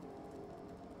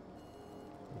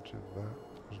 What did that?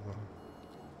 Was not.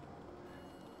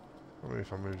 I mean,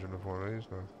 if I moved another one of these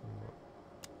now.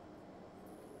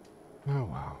 Oh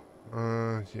wow.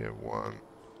 Yeah, one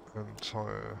and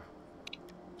tyre.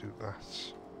 Do that.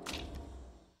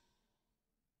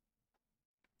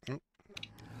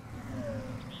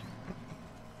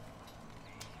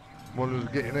 One was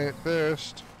getting out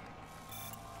first.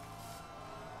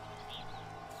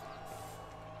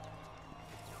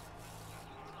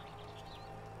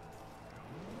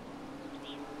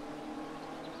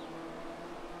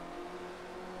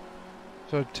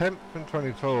 So 10th and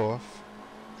 24th,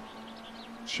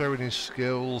 showing his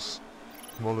skills,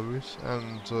 Wallabies,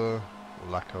 and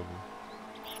lack of them.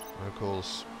 And of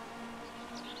course,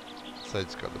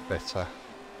 Thed's got the better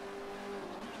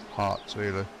heart,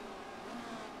 really.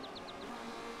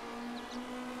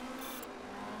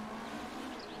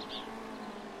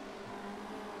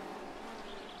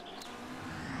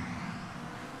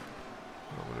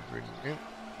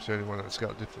 It's the only one that's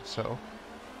got a different setup.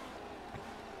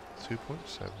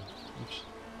 2.7. Oops.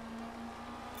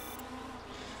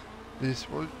 This,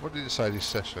 what did it say this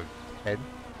session? 10?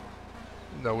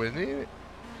 Nowhere near it.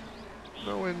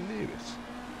 Nowhere near it.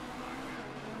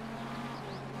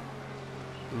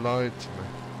 Lied to me.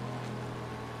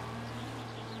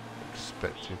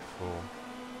 Expected form.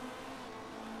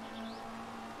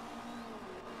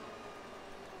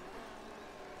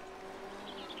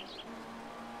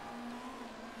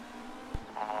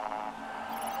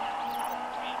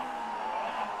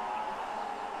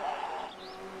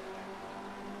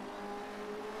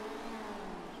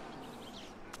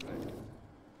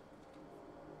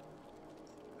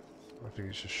 I think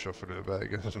he's just shuffling it about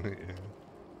again, doesn't he?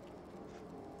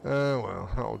 Yeah. Well,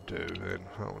 that'll do then.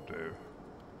 That'll do.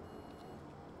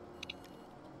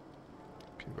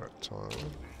 Keep that time.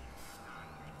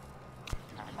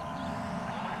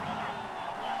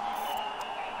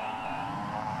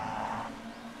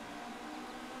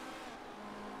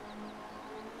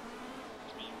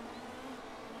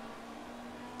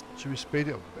 Should we speed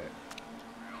it up a bit?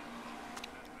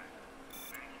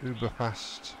 Uber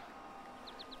fast.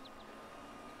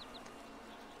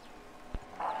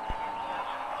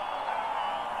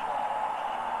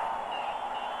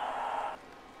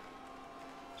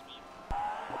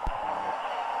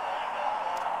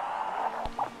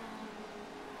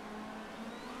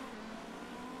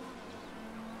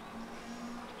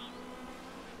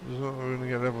 We're going to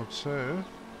get level 2.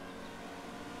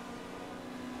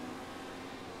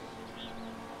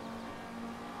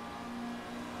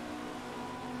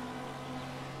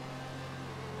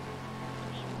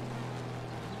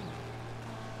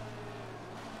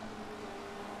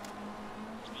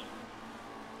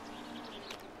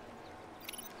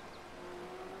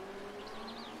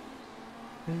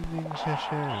 Ending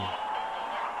session.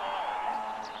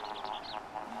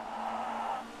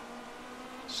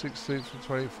 16th and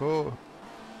 24.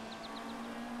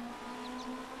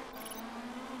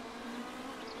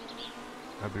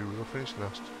 Maybe we'll finish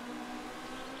last.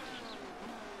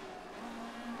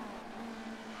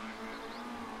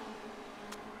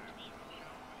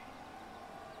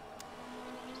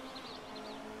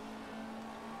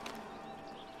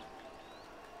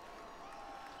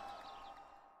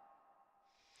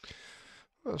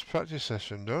 That's practice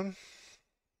session done.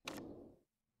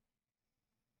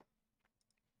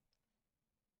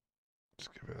 Let's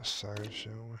give it a save,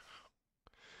 shall we?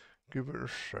 Give it a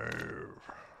save.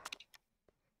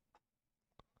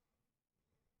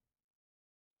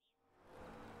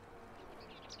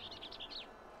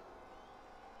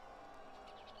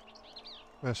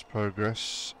 Best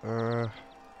progress. I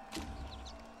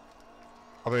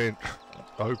mean,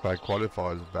 I hope I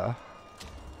qualify better.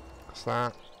 Because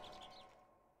that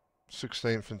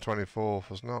 16th and 24th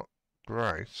was not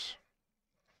great.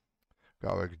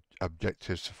 Got our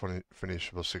objectives to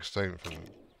finish above 16th and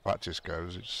practice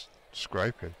goes, it's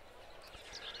scraping.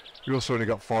 We also only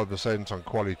got 5% on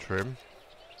quali trim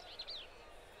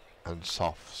and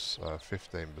softs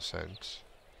 15%.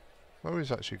 Oh,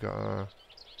 he's actually got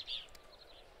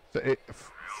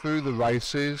through the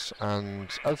races, and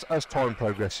as time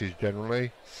progresses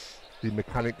generally, the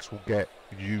mechanics will get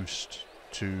used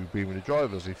to being with the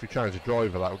drivers. If you change the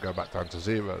driver, that will go back down to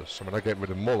 0. So when I get rid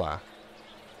of Muller,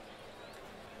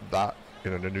 that,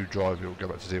 you know, the new driver will go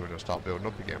back to 0 and it'll start building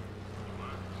up again.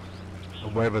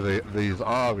 And wherever these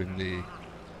are in the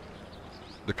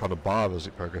kind of bar as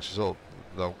it progresses up,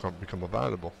 they'll become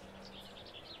available.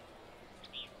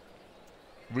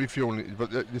 Refueling,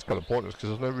 but it's kind of pointless because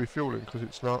there's no refueling because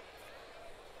it's not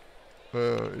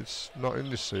in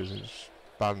this season. It's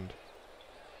banned.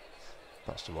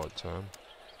 That's the right term.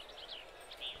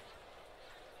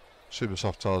 Super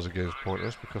soft tyres again is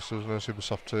pointless because there's no super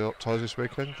soft tyres this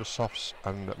weekend, just softs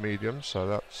and mediums, so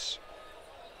that's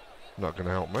not going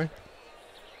to help me.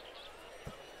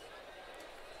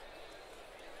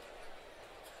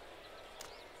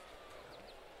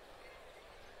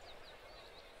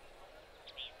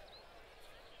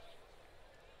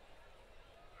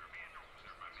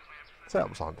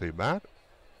 Setups aren't too bad.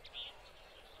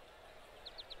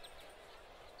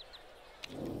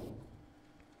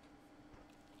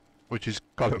 Which is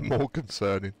kind of more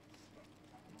concerning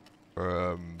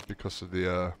because of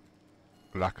the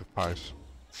lack of pace.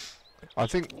 I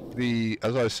think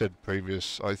as I said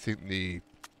previous, I think the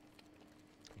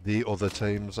other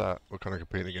teams that we're kind of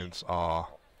competing against are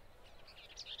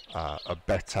a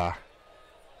better.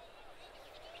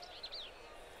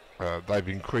 They've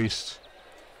increased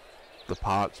the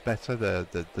parts better,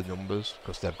 the numbers,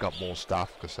 because they've got more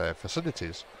staff, because their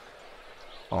facilities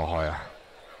are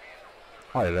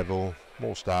higher level,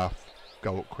 more staff,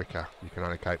 go up quicker. You can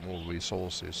allocate more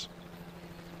resources.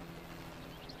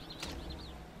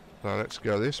 So let's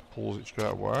go this, pulls it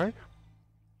straight away.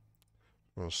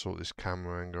 We'll sort this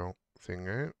camera angle thing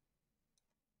out.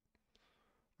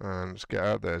 And let's get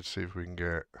out there to see if we can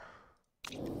get...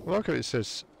 Well, look at it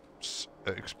says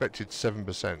expected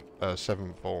 7%,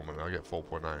 7 form, and I get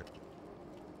 4.8.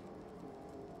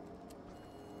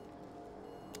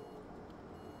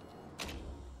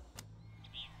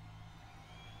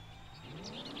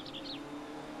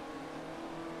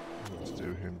 Let's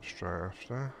do him straight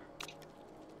after.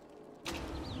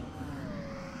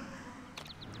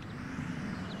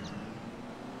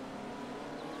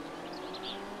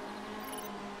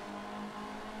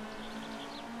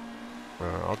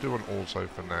 I'll do an auto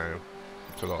for now,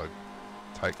 until I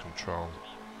take control.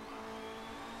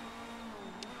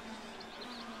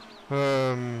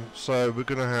 So we're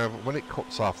gonna have, when it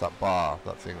cuts off that bar,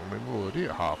 that thing, I mean we're already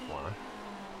at halfway.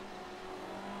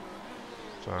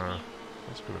 So,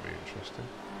 that's gonna be interesting.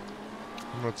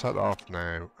 I'm gonna take that off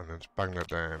now, and then just bang that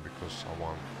down, because I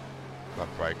want that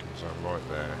braking zone right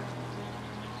there.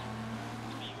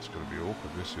 It's gonna be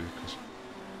awkward this week, because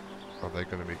are they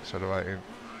gonna be accelerating?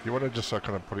 You want to just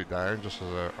kind of put it down, just as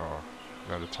a... Oh,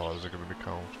 now the tyres are going to be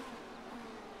cold.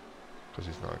 Because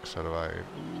he's not accelerating.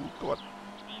 Ooh, go on.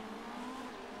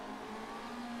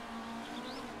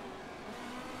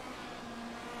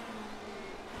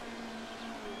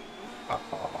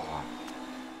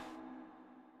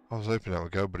 I was hoping that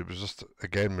would go, but it was just,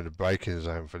 again, with the braking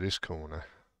zone for this corner.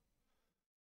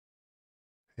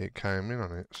 It came in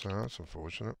on it, so that's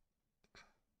unfortunate.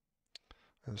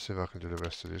 Let's see if I can do the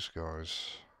rest of this,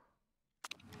 guys.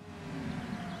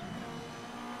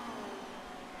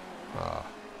 Ah,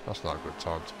 that's not a good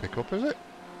time to pick up, is it?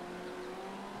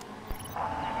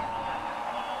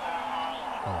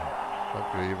 Oh,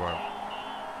 hopefully he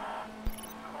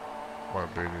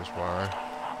won't be in his way.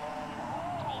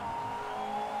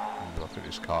 I think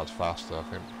this car's faster, I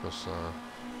think, because I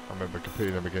remember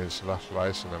competing them against the last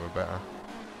race and they were better.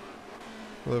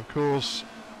 Well, of course,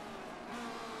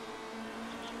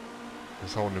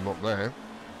 he's holding him up there.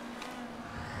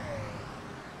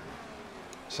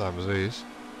 Same as these.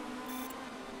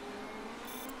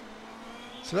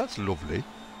 So that's lovely.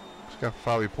 Look how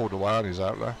far he pulled away on his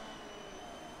out there.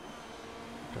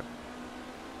 Okay.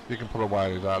 You can pull away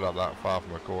on his out that far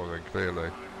from the corner, then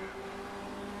clearly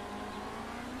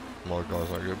my guy's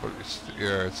not good. But it's,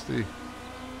 yeah, it's the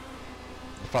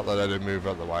fact that they didn't move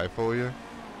out the way for you,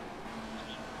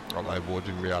 like they would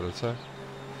in reality.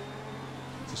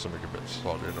 There's something a bit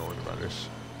slightly annoying about this.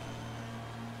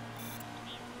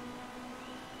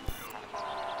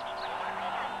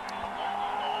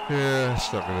 Yeah,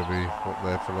 it's not going to be up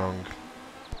there for long.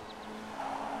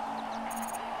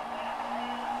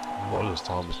 Well, this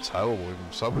time was terrible,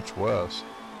 even so much worse.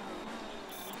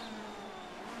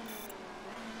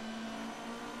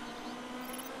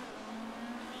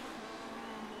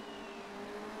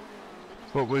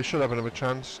 But we should have another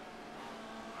chance.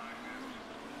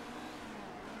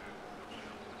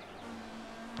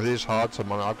 It is hard to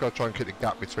monitor. I've got to try and keep the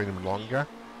gap between them longer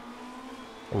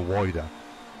or wider.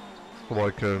 So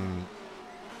I can,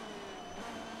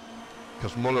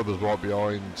 because Muller was right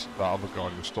behind that other guy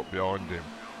and was stuck behind him.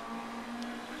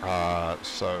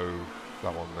 So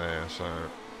that one there. So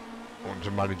I wanted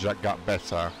to manage that gap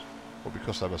better, but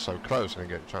because they were so close, I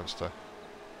didn't get a chance to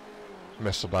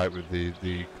mess about with the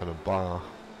kind of bar.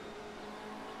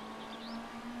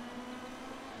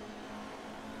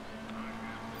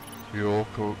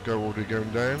 York will go already going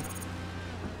down.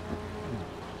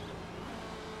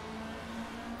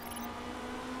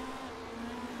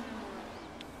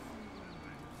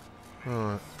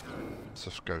 Alright, let's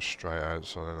just go straight out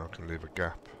so then I can leave a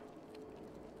gap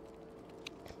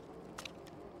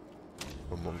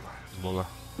for Muller.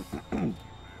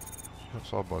 That's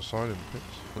side by side in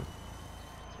pits.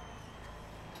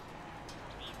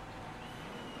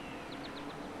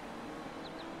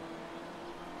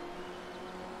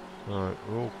 Right,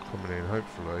 we're all coming in,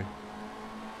 hopefully.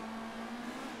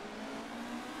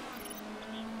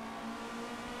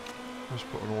 Let's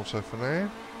put an auto for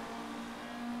now.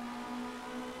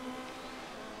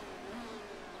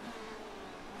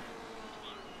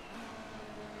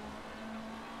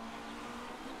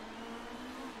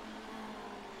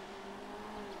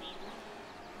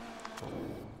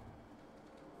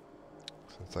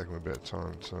 It's taking a bit of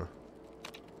time to sort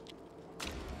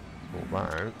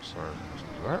that out, so let's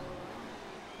do that.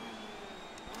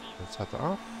 Let's head that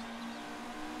off.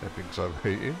 Everything's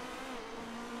overheating.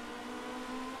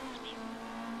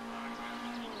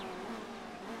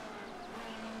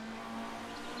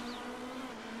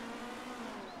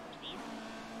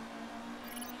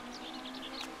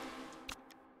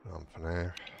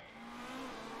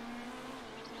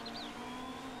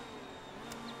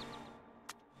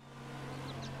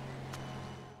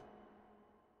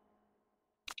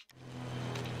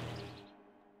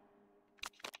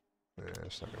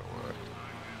 That's not gonna work.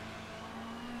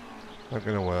 Not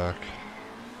gonna work.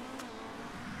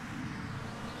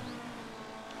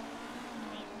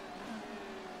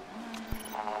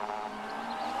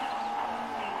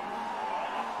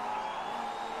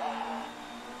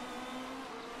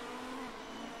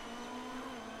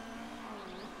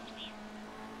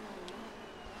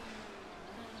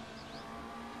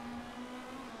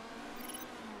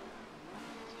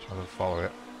 Trying to follow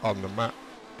it on the map.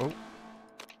 Oh.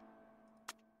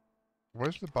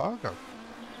 Where's the bar gone?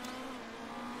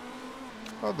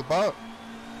 Oh, the bar.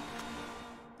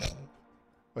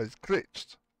 Well, it's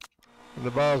glitched. And the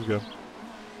bar's gone.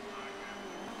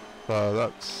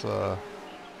 So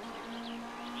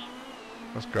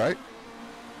that's great.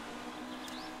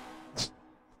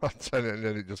 I turn it and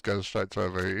then it just goes straight to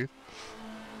overheated.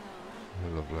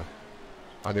 Lovely.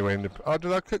 Anyway, oh,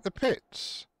 did I click the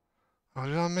pits? Oh,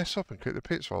 did I mess up and click the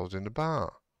pits while I was in the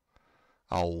bar?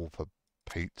 Oh, for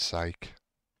Pete's sake.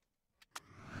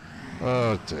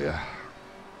 Oh dear.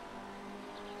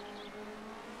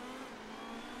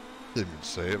 Didn't even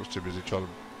see it, I was too busy trying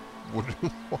to wonder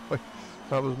why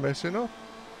that was messing up.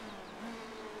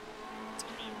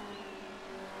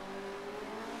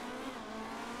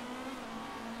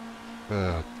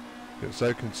 Get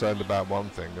so concerned about one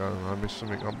thing, I missed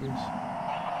something obvious.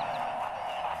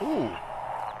 Ooh,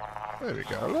 there we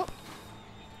go, look.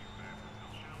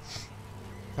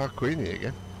 How Queenie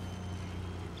again.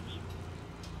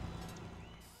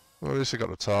 Well, at least I got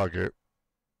the target.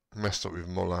 Messed up with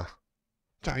Muller.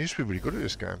 Damn, I used to be really good at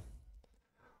this game.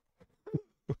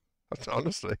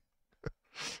 Honestly.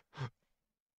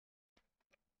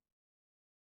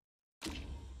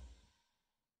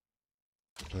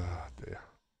 Oh dear.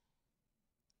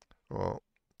 Well,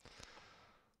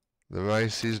 the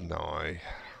race is nigh.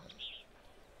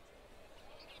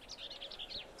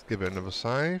 Let's give it another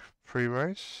save.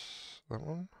 Pre-race, that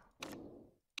one.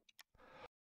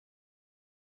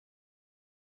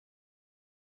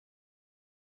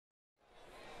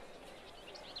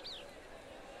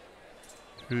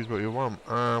 Choose what you want.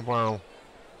 Well,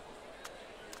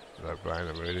 no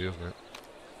brainer really, isn't it?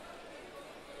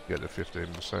 Get the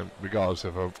 15%, regardless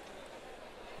if I'm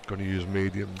going to use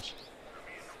mediums.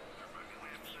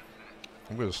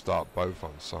 I'm going to start both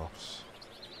on softs.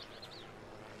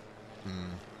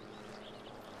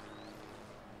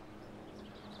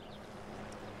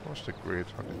 What's the grid?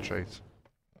 I can cheat.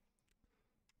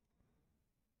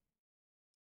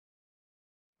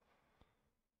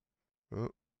 Oh,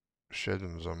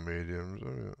 Shedden's on mediums.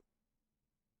 Oh, yeah.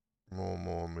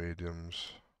 More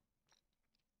mediums.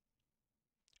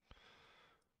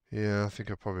 Yeah, I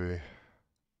think I probably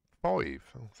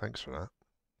 5. Oh, thanks for that.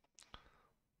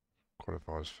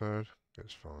 Qualifies third.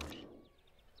 Gets 5.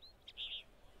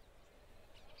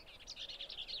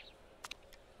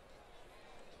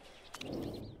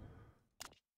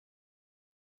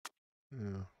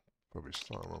 Yeah, probably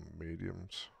start on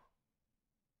mediums.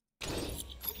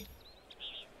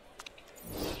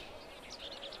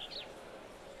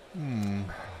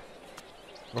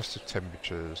 What's the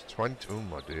temperatures? 20. Oh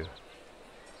my dear.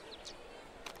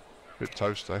 Bit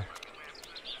toasty.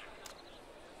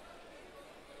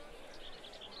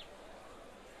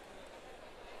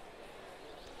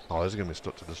 Oh, is it going to be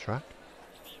stuck to this track?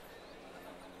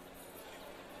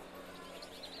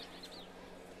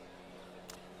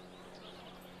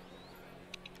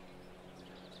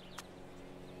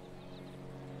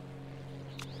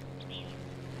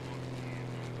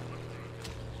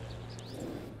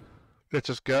 Let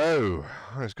us go.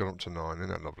 Oh, it's gone up to 9, isn't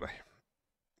that lovely?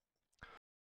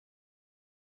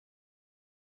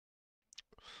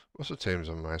 What's the teams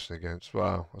I'm racing against?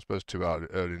 Well, I suppose too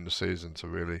early in the season to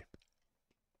really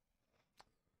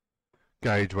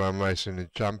gauge where I'm racing in the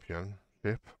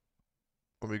championship.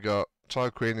 We got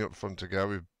Ty Queenie up front to go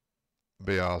with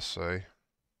BRC.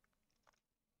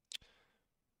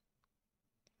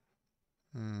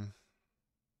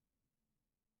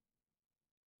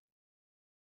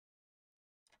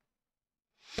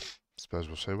 Suppose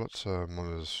we'll see what's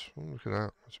Muller's. Oh, look at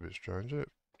that. That's a bit strange, isn't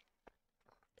it?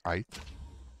 8.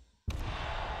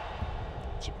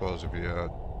 Suppose if he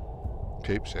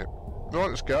keeps it. Right,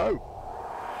 let's go.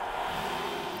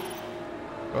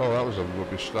 Oh, that was a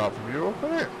rubbish start from Europe,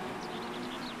 wasn't it?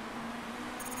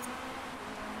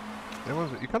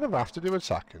 You kind of have to do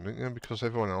attacking, don't you? Because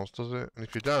everyone else does it. And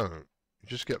if you don't, you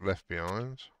just get left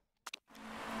behind.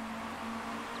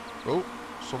 Oh,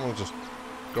 someone's just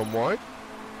gone wide.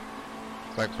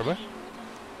 Thankfully.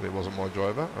 And it wasn't my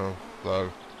driver. Oh, so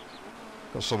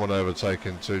got someone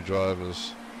overtaking 2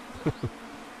 drivers.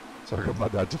 So I got my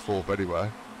dad to 4th anyway.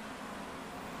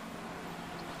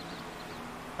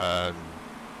 And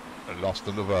and lost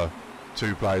another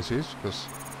 2 places because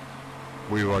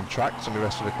we were on tracks and the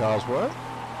rest of the cars weren't.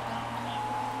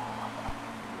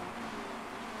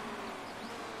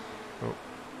 Oh.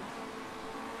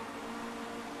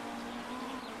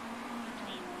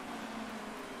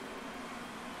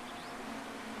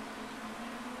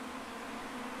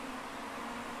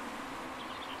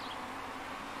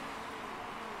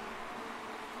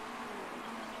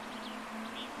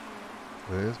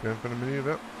 There's going for a minute of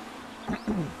it.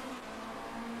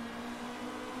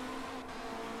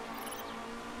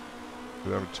 We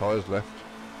don't have tyres left.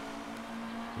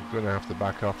 We're going to have to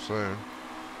back off soon.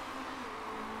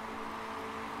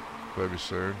 Very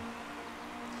soon.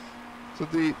 So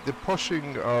the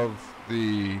pushing of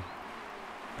the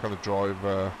kind of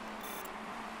driver,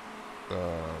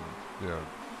 you know,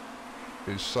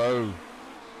 is so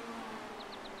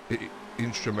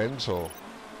instrumental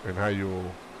in how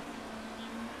you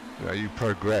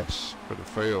progress for the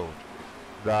field,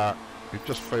 that it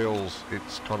just feels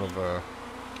it's kind of a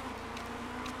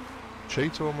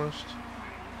cheat almost,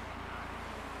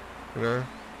 you know.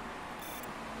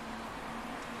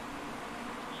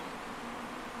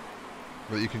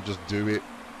 But you can just do it.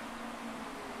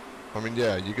 I mean,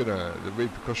 yeah, the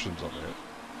repercussions of it,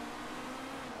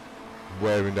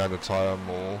 wearing down the tyre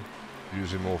more,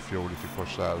 using more fuel if you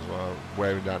push that as well,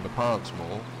 wearing down the parts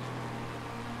more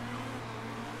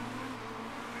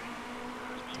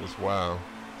as well.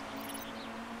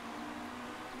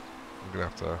 I'm gonna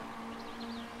have to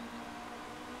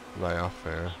lay off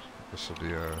here because of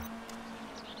the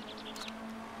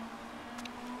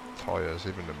tyres,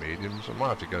 even the mediums. I might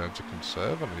have to go down to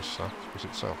conserve on this stuff because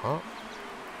it's so hot.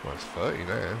 Well, it's 30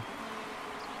 now.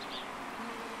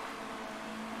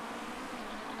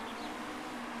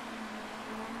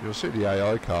 You'll see the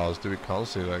AI cars do it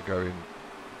constantly. They're going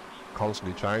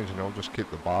constantly changing. They'll just keep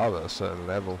the bar at a certain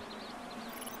level.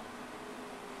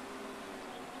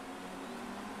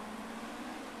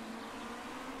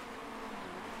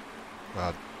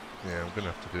 Yeah, I'm going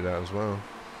to have to do that as well.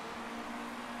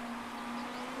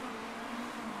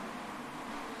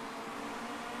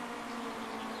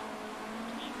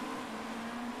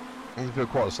 I feel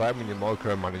quite the same when you're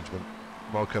micromanaging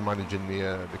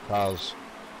the cars,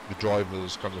 the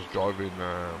drivers, kind of driving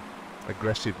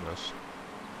aggressiveness.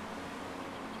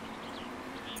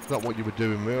 It's not what you would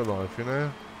do in real life, you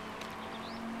know.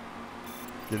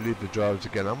 You leave the driver to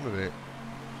get on with it.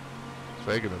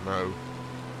 So they're going to know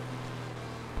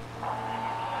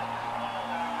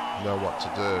what to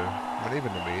do. I mean,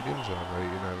 even the mediums are, you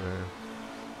know,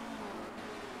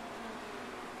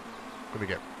 I'm going to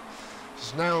get.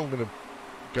 So now I'm going to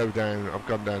go down. I've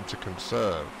gone down to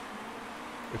conserve,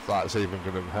 if that's even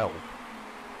going to help.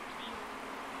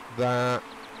 That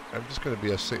I'm just going to be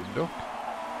a sitting duck.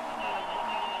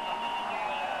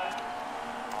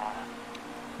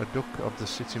 A duck of the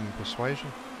sitting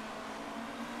persuasion.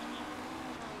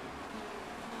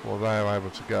 Well, they're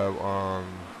able to go on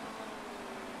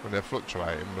when they're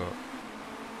fluctuating, but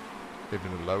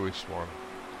even the lowest one.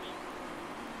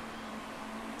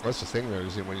 That's the thing though,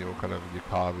 isn't it, when you're kind of, your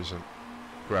car isn't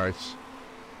great.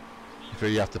 If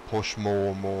you have to push more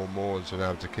and more and more to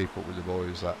now to keep up with the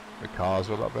boys, that the cars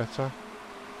are a lot better.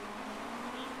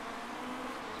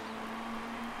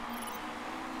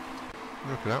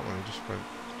 Look at that one, it just went.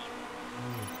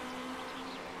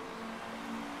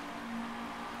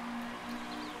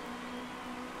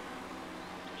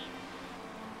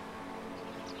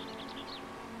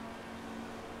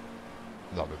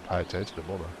 Not been paying attention to the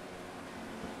mother.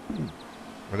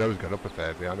 I know he's got up a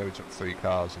fair bit. I know he took 3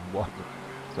 cars and one.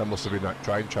 That must have been that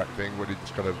train track thing where he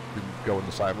just kind of didn't go on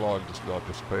the same line, just like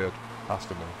disappeared past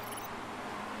him.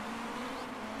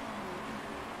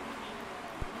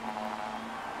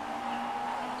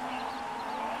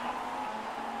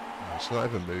 It's not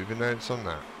even moving now. It's on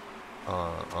that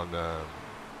on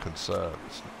conserve.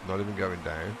 It's not even going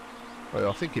down. But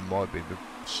I think it might be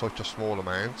such a small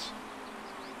amount.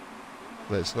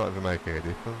 It's not even making a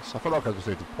difference. I feel like I just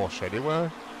need to push anywhere.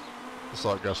 It's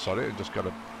like go solid and just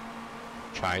gotta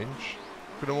change.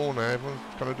 For them all now, everyone's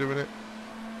kind of doing it.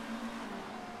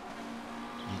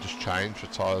 And just change the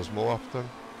tyres more often.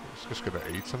 It's just gonna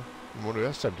eat them. I'm wondering,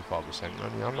 that's 75%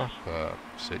 only on lap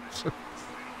 6.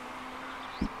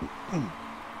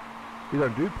 You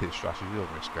don't do pit strategy on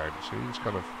this game, so you just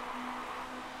kind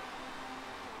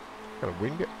of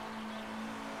wing it.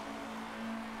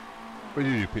 We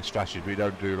do pit strategy, we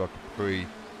don't do like a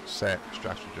pre-set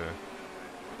strategy.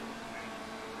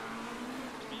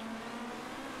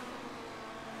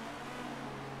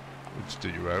 You just do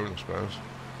your own, I suppose.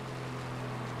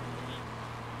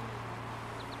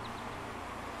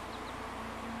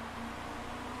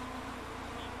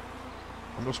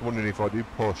 I'm just wondering if I do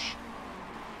push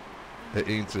it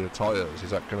into the tyres,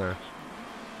 is that gonna?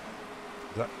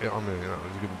 Is that? I mean, you know,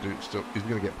 is he gonna do it still? Is he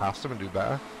gonna get past them and do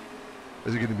better?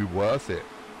 Is it gonna be worth it?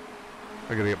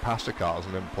 They're gonna get past the cars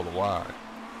and then pull away.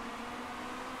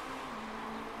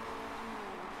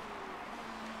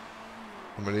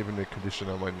 I mean, even the condition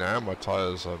I'm in now, my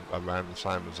tyres are around the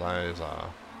same as theirs are.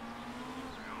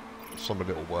 Some a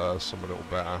little worse, some a little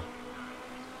better.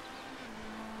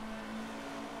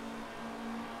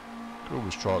 Could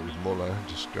always try it with Muller and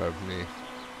just go from here.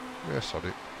 Yeah, sod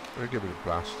it. I'll give it a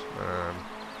blast.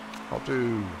 I'll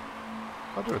do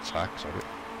attack, sod it.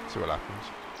 See what happens.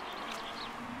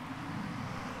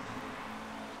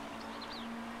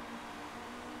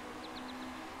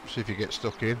 See if you get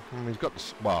stuck in. I mean, he's got the,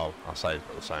 well, I say he's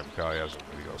got the same car. He hasn't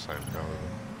really got the same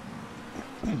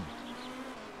car.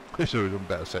 He should have done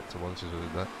better set to once. He should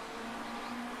have done that.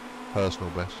 Personal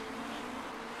best.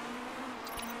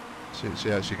 See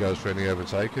how she goes for any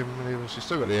overtaking. She's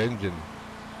still got the engine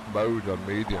mode on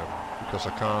medium because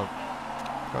I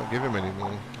can't give him any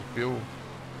more fuel.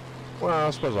 Well, I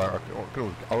suppose I'll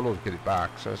always get it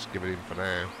back, so let's give it in for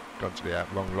now. Gone to the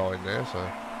wrong line there, so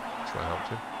that's not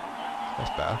helping.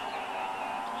 That's better.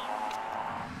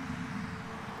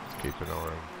 Let's keep an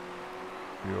eye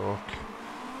on York.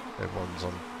 Everyone's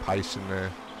on pace in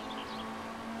their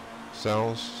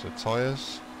cells, the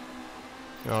tyres.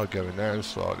 They are going down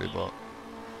slightly, but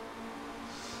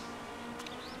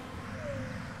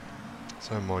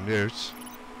so minute.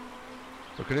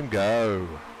 Look at him go.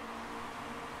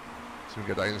 So we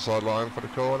get that inside line for the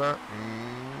corner.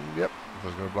 Yep, I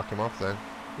was going to block him off then.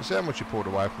 You see how much he pulled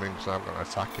away from him because I'm going to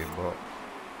attack him, but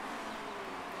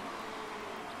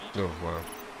oh well,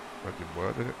 that didn't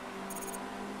work, did it?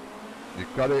 You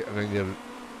got it and then you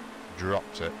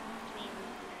dropped it.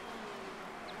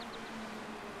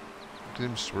 Look at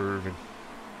him swerving.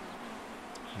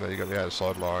 Now you got the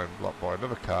outside line blocked by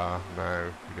another car. Now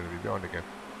you're going to be behind again.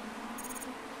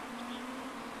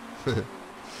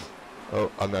 Oh,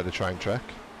 I know the train track.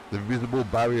 The invisible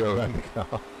barrier around the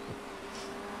car.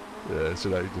 Yeah, so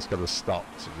now you just got to stop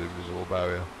to the invisible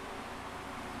barrier.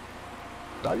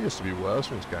 That used to be worse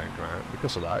when he's going around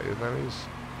because of that, now he's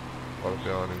well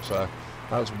behind him. So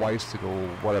that's wasted all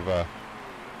whatever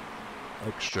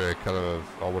extra kind of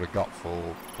I would have got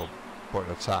for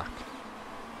putting attack.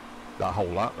 That whole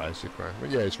lap basically. But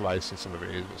yeah, it's racing, some of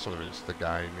it is, but some of it's the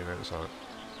game, you know, it's like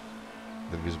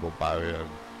the invisible barrier and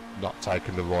not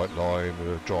taking the right line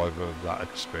with a driver of that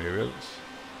experience.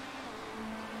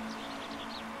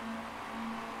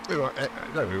 Don't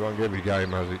get me wrong, every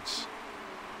game has its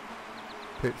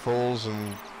pitfalls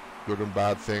and good and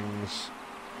bad things,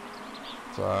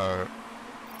 so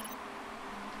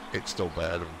it's still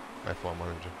better than F1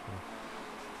 Manager.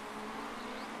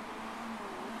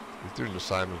 He's doing the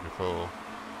same as before.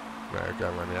 Now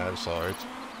going around the outside,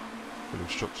 been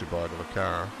obstructed by another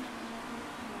car.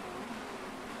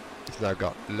 He's now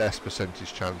got less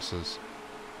percentage chances.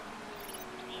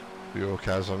 York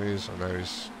has on his, and now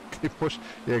he pushed,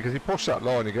 yeah, because he pushed that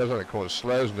line, he goes on it, corner,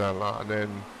 slows him down that, and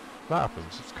then that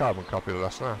happens. It's carbon copy of the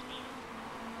last lap.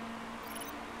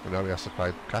 And now he has to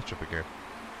play catch up again.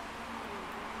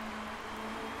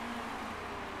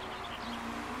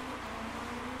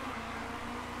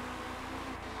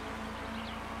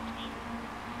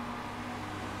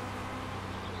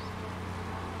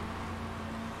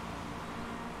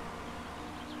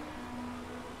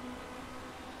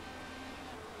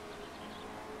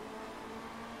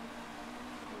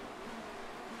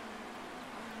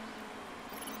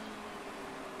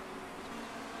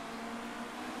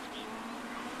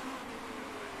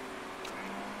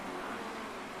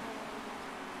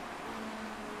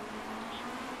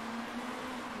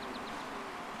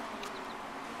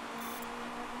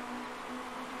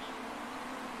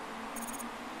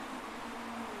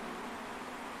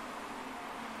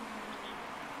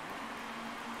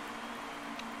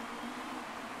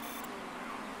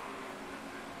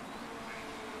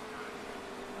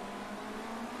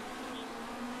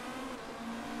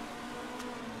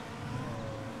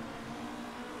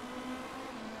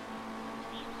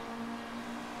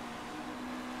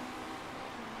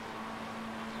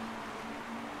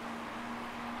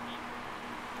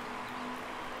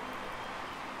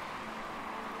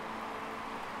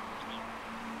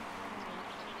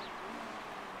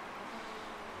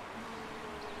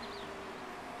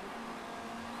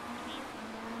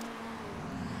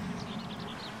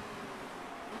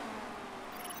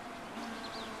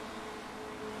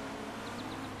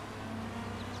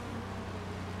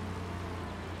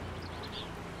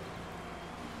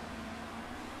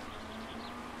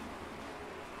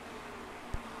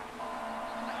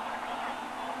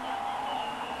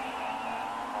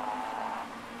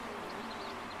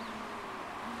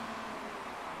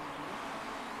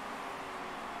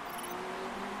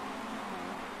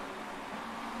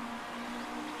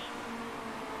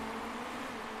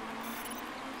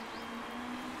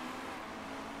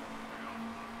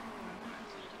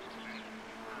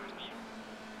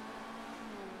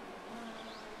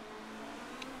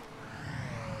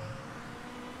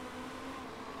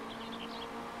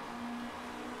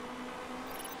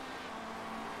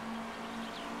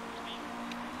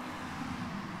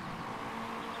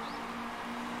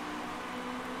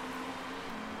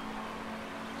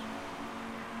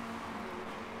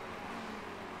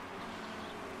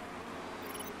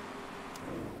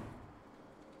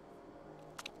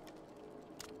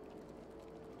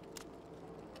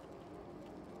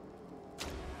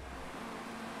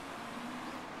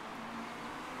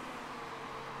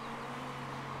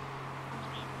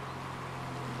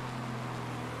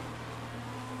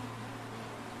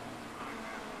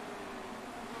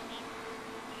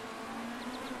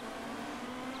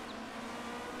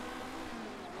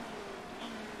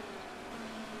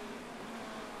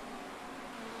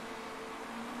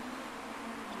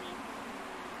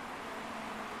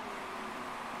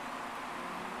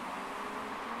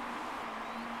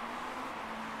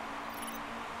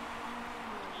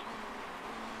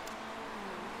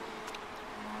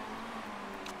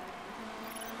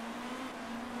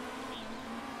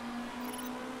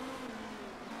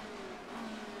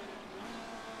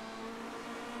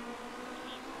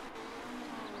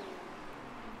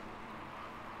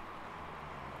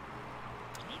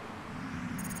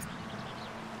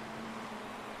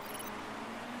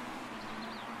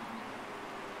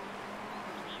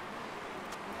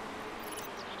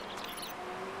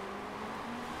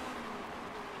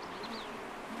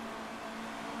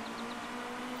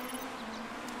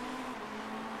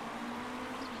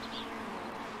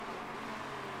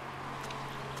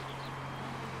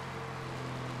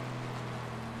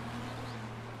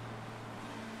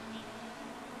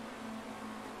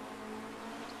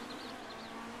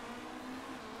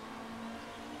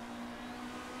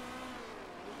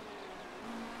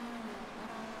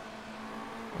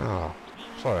 Oh,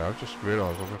 sorry, I just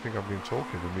realised I think I've been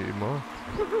talking to muted mic.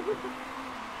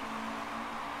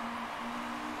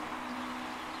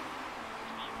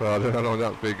 Well, I don't know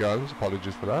that's big guns,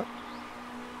 apologies for that.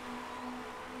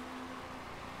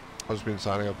 I've just been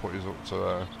saying I'll put his up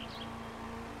to,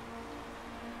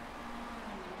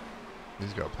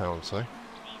 he's got a penalty.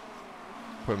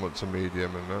 Put him up to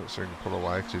medium and that, so he can pull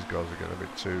away because his guys are getting a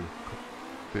bit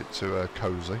too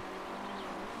cosy.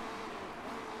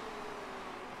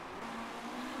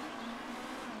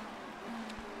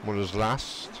 Muller's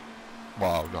last.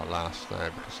 Well, not last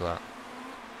now because of that.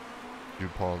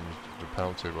 Dupont's the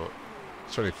penalty, but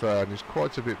it's 23rd and he's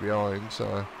quite a bit behind,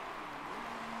 so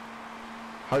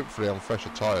hopefully on fresher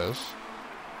tyres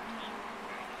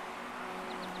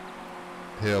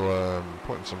he'll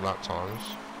put in some lap times.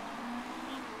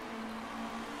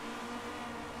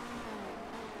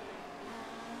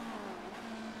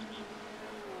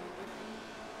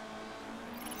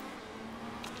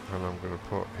 And I'm going to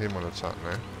put him on attack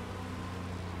now.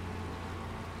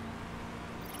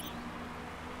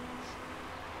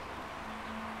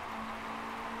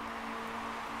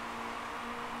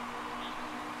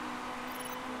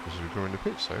 Because we're going to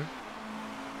pit soon.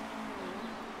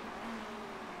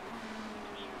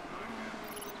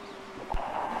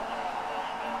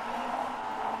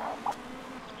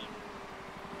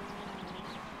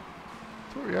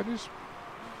 Thought he had his...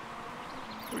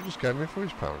 Thought he just gave me for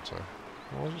his penalty.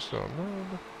 Why was it still? No.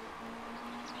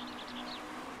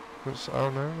 It's, oh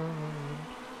no.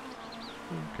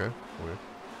 Okay, weird.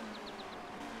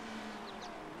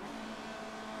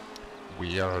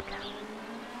 Weird.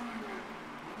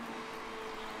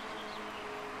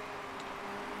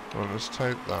 Well, let's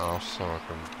take that off so I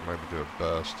can maybe do a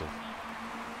burst of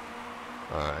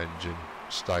engine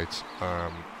state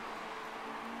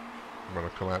when I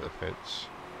come out of the pits.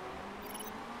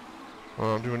 Well,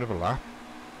 I'll do another lap.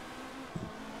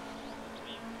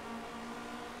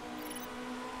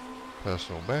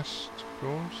 Personal best, of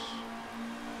course.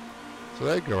 So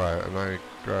they go out and they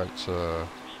go out to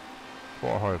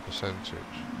quite a high percentage,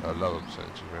 a lower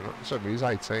percentage. I mean, so he's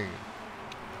 18%,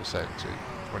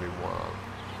 21.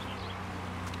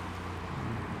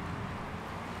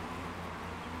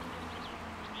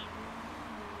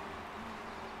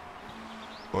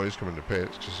 Well, he's coming to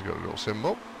pits because he's got a little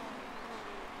symbol.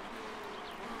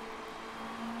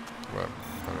 Right,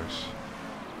 nice.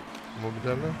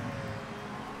 Morbidello.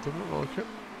 Doesn't look like it.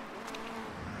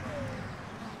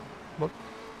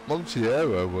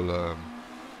 Montiero will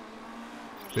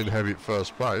inherit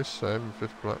first place, so in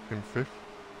fifth.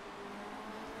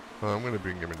 I'm going to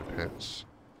bring him in the pits.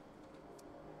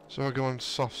 So I go on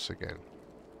softs again.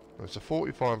 It's a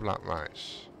 45 lap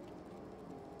race.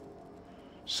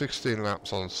 16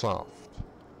 laps on soft.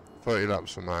 30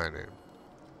 laps remaining.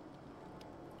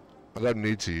 I don't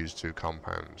need to use two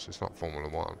compounds. It's not Formula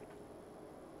 1.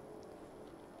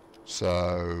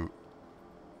 So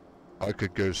I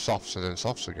could go softs and then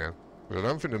softs again. But I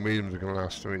don't think the mediums are going to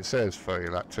last. I mean, it says 30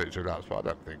 laps, 32 laps, but I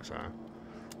don't think so.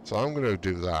 So I'm going to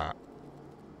do that.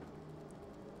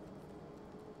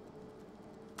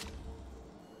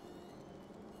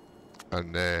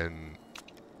 And then,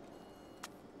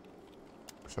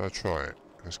 so I try it.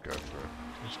 Let's go for it.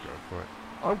 Let's go for it.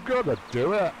 I'm gonna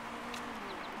do it.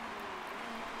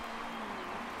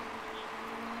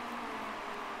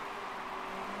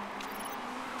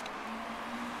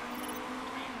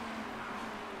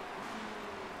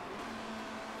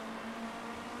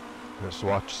 Let's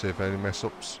watch, see if any mess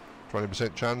ups.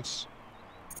 20% chance.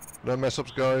 No mess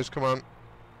ups, guys. Come on.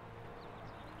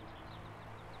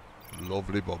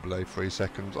 Lovely bubbly. 3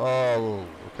 seconds. Oh,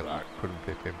 look at that. Couldn't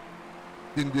pick him.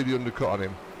 Didn't do the undercut on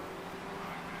him.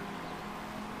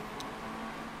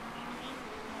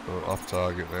 Oh, off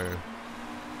target there.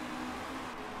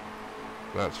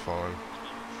 That's fine.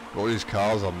 All these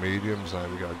cars on mediums now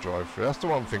we got to drive through. That's the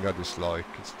one thing I dislike.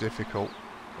 It's difficult.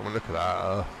 I mean, look at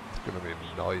that. It's going to be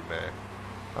a nightmare.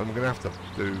 I'm going to have to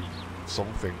do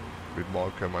something with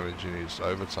micromanaging his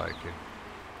overtaking.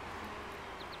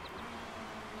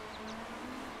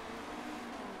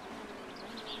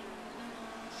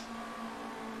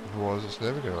 Otherwise, it's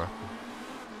never going to happen.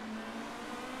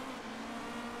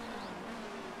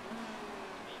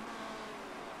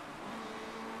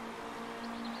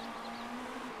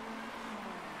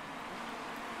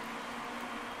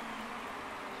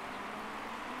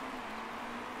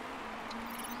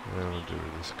 Yeah, we'll do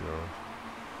with this guy.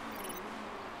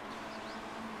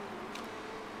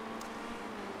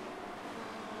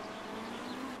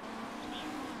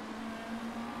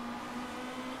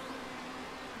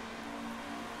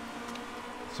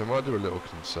 So I might do a little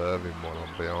conserving while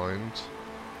I'm behind.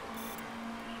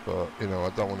 but you know, I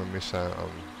don't want to miss out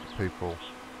on people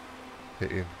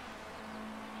hitting.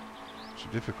 It's a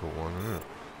difficult one, isn't it?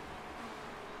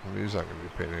 The news ain't going to be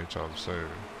pitting anytime soon.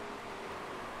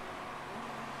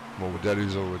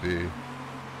 Morbidelli's already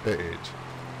pitted.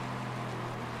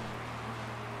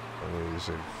 And he's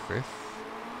in 5th.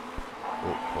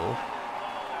 Oh, Paul.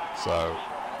 So,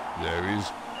 yeah, he's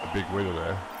a big winner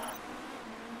there.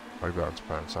 Maybe I have to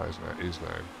pronounce his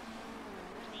name.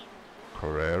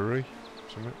 Carreri?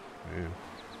 Something? Yeah.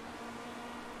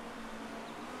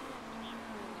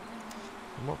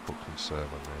 I might put concern on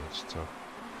there, it's tough.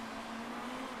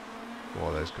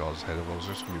 While there's guys ahead of us,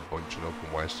 just going to be bunching up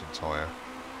and wasting tyre.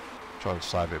 Try and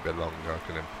save it a bit longer, I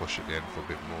can then push at the end for a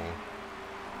bit more.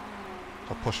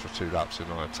 I pushed for 2 laps in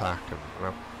my attack and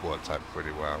that worked out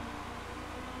pretty well.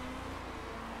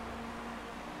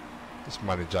 Just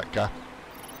manage that gap.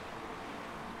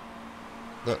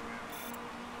 But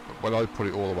when I put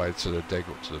it all the way to the dig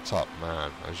up to the top,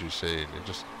 man, as you see, it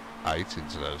just ate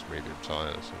into those medium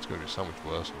tyres. It's going to be so much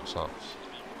worse on the softs.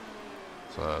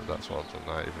 So that's why I've done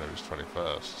that, even though it's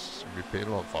 21st. It's going to be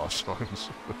pitting a lot fast times.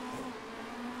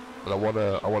 But I want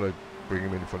to bring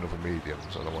him in front of the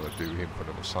mediums, and I want to do him in front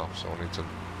of a soft. So I need to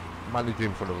manage him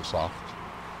in front of a soft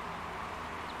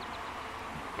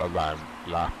around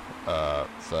lap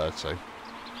 30.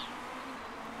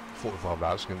 45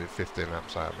 laps, going to do 15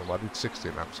 laps out of them. I did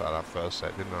 16 laps out of that first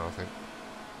set, didn't I think?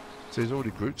 So he's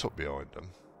already grouped up behind them.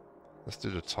 Let's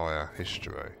do the tyre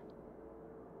history.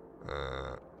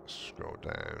 Scroll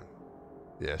down.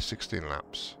 Yeah, 16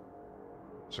 laps.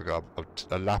 So I got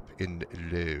a lap in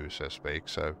lieu, so to speak.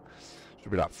 So it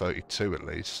should be like 32 at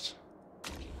least.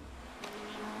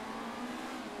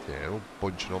 Yeah, all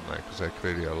bunching up now because they're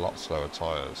clearly a lot slower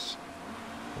tyres.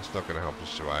 That's not going to help the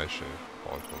situation.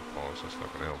 5.5, so that's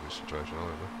not going to help the situation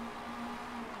either.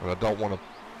 And I don't want to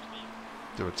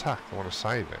do attack. I want to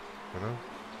save it. You know.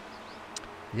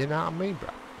 You know what I mean, bro?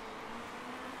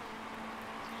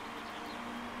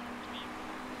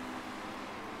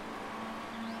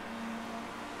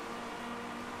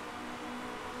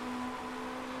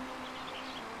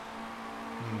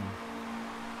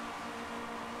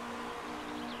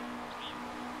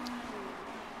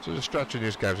 So the strategy in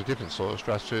this game is a different sort of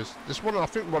strategies. This one, I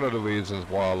think, one of the reasons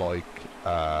why I like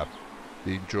the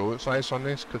endurance race on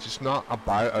this, because it's not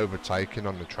about overtaking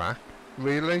on the track,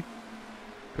 really.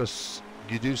 Because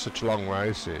you do such long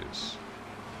races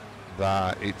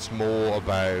that it's more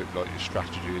about like your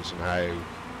strategies and how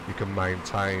you can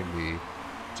maintain the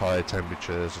tyre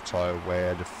temperatures, the tyre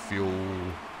wear, the fuel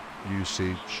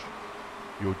usage,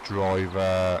 your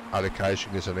driver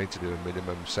allocation, because I need to do a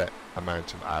minimum set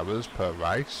amount of hours per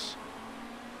race,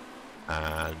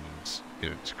 and you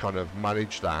know, to kind of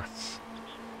manage that,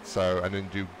 so, and then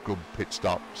do good pit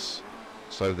stops,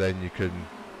 so then you can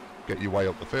get your way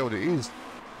up the field. It is,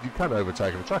 you can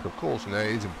overtake on the track, of course, and it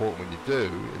is important when you do,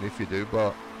 and if you do,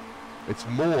 but it's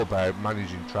more about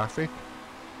managing traffic,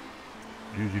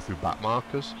 usually through back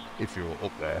markers, if you're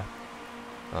up there,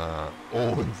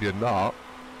 or if you're not,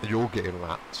 you're getting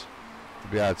lapped, to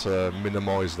be able to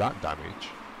minimise that damage.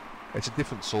 It's a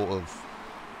different sort of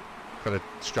kind of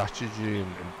strategy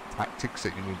and tactics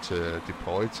that you need to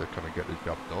deploy to kind of get the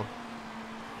job done.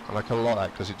 And I kind of like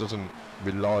that because it doesn't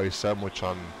rely so much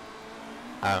on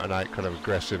out and out kind of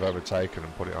aggressive overtaking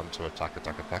and put it onto attack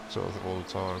sort of thing all the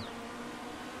time.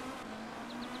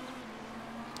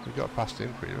 We got past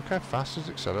him pretty. Look how fast he's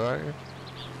accelerating.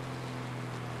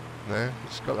 No,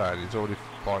 he's got that. He's already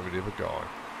fighting with the other guy.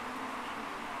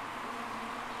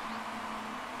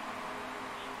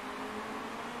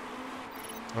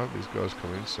 I hope these guys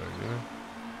come in soon, you know.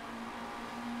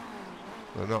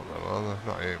 They're not though, are they?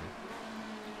 Not him.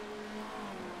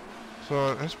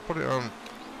 So let's put it on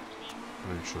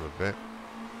neutral a bit.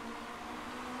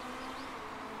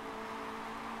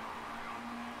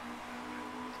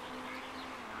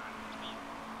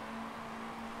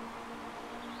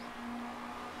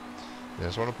 Yeah,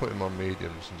 so I want to put him on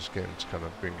mediums and just get him to kind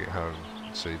of bring it home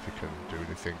and see if he can do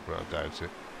anything, but I doubt it.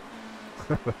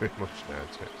 Very much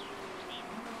doubt it.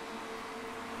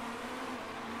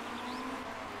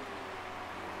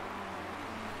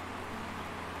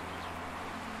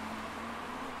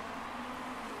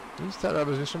 Did he take that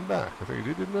position back? I think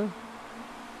he did, didn't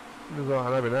he? He was like,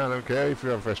 I don't care if you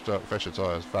have fresher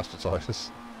tyres, faster tyres.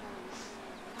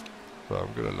 So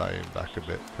I'm going to lay him back a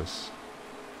bit because,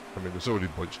 I mean, it's already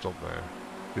bunched up there.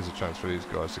 Here's a chance for these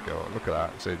guys to go on. Look at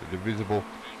that. See, the invisible.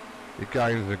 He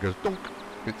gains and it goes dunk.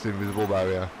 Hits the invisible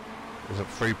barrier. It's at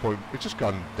 3 point. It's just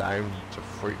gone down to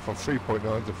 3, from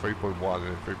 3.9 to 3.1 and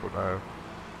then 3.0.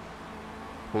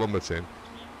 Plummeting.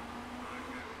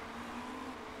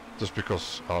 Just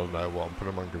because, I don't know what, I'm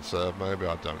putting him on conserve maybe,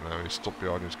 I don't know, he's stuck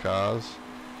behind his cars.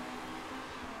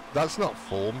 That's not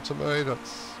form to me,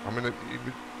 that's, I mean, it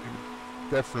would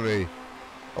definitely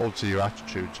alter your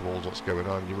attitude towards what's going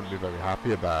on. You wouldn't be very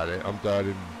happy about it. I'm down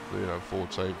in, you know,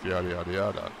 14th, yada yada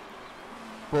yada.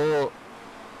 But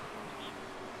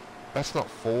that's not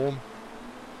form.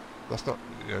 That's not,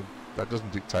 you know, that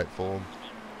doesn't dictate form.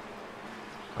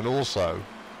 And also,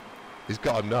 he's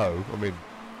got to know, I mean,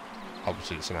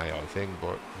 obviously it's an AI thing,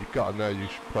 but you've got to know you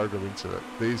should program into it.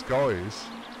 These guys,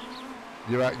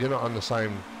 you're not on the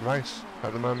same race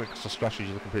at the moment because the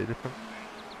strategies are completely different.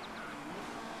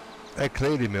 They're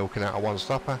clearly milking out a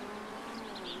one-stopper.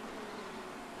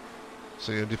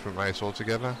 So you're in a different race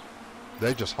altogether.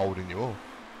 They're just holding you up.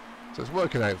 So it's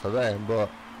working out for them,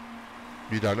 but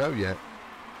you don't know yet.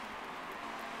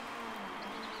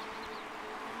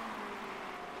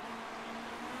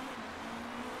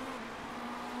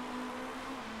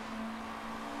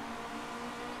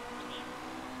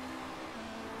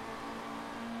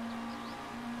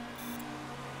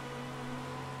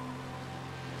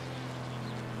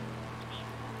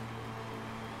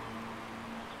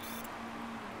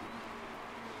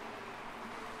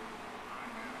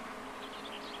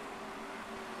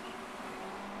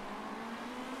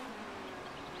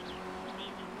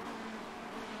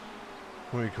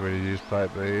 We could really use plate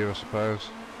B here, I suppose.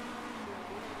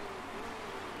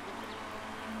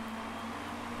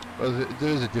 Well, there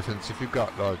is a difference if you've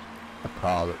got like a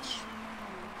car that's,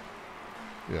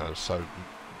 you know, so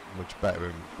much better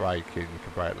in braking, you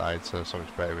can brake later, so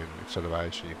much better in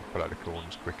acceleration, you can pull out the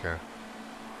corners quicker.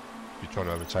 If you're trying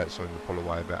to overtake something, you pull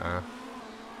away better.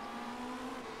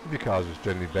 If your car's just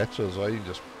generally better as well, you can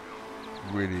just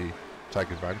really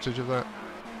take advantage of that.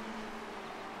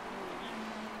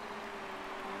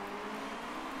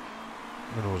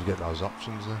 You can always get those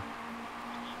options there.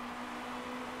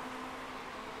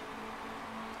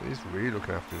 He's really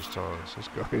looking after his tyres, this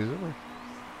guy, isn't he?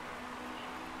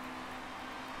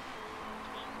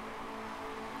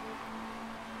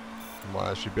 He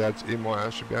might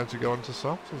actually be able to go onto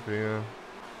soft as the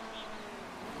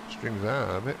strings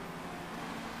out a bit.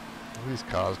 These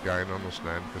cars going on us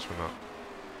now because we're not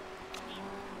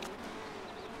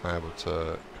able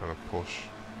to kind of push.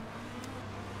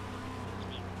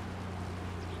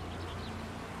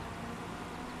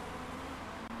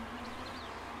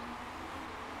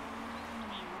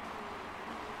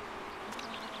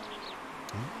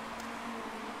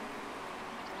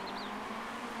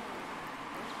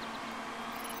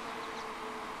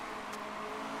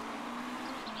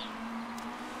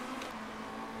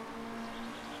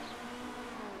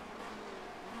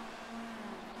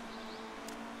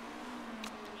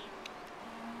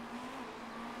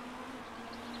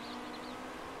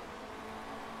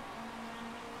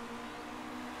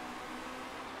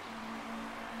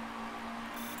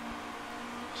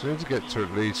 So we need to get to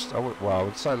at least, I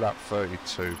would say lap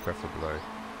 32 preferably.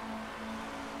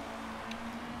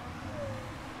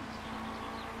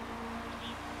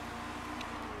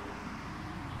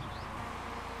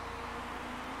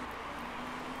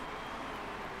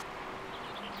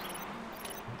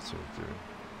 Let's see what we're doing.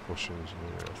 Pushing,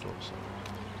 yeah, I thought so.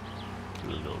 Do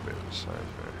a little bit of the same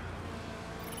there.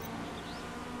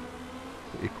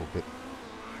 The equal bit.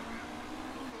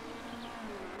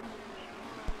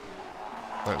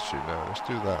 Actually, no, let's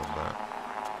do that and that.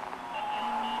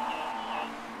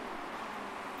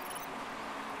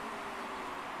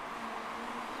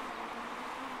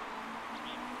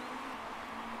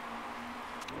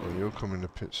 Well, you'll come in the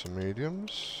pits and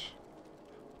mediums.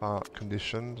 Park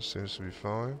condition seems to be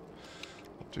fine.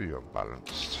 I'll do you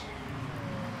unbalanced.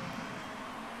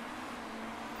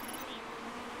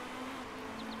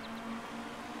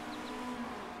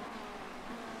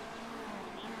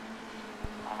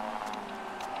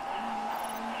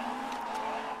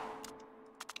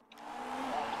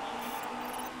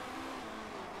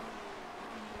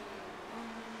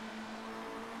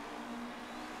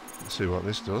 Let's see what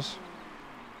this does.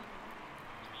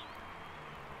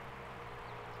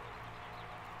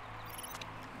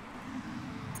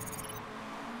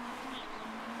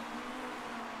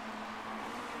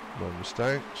 No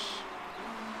mistakes.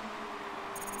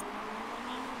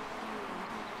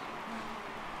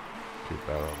 Keep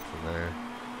that on from there.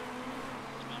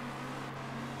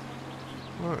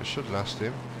 Well, it should last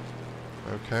him.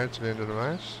 Okay, to the end of the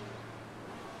race.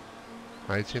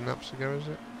 18 laps to go, is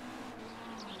it?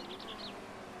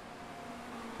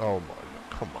 Oh my,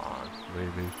 come on,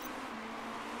 really?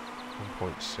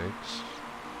 1.6.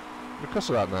 Because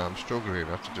of that now, I'm struggling. I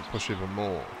have to push even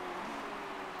more.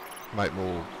 Make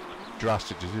more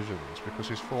drastic decisions because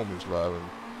his form is low and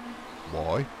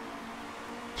why?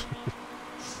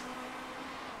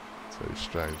 So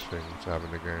strange thing to have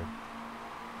in the game.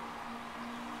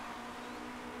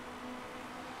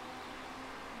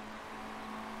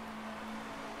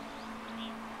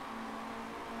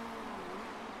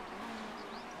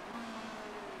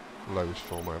 Lowest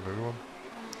format of everyone.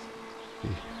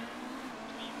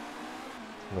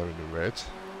 Low in the red.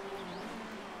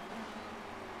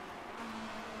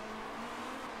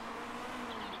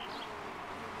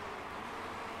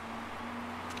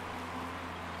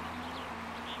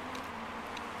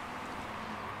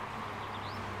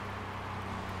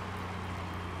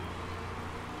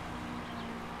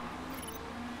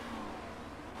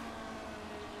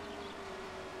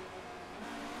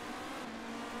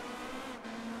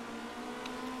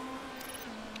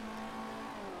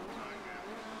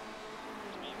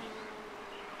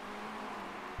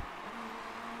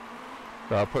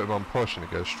 So I put him on push and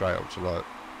it goes straight up to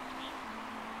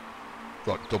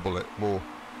like double it more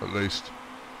at least.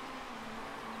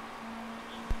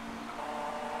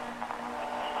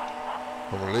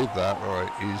 I'm gonna leave that.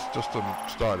 Right, he's just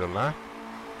started a lap.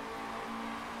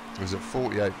 He's at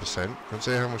 48%. Let's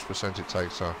see how much percent it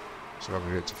takes off. So I'm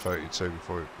gonna get to 32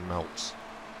 before it melts.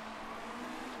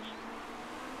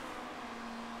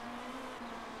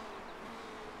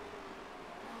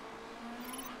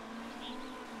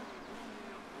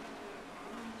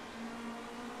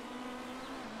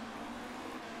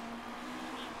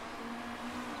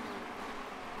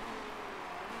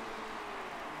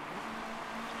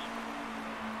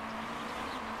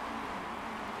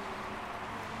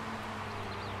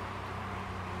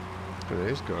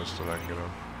 These guys still hanging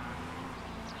on.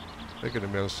 They're going to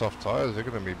be on soft tyres. They're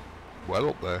going to be well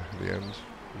up there in the end.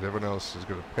 Everyone else is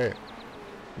going to pit.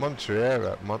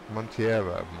 Montiera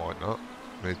might not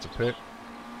need to pit.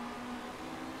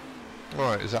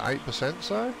 Right, is that 8%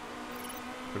 so?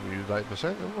 We've used 8%,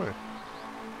 haven't we?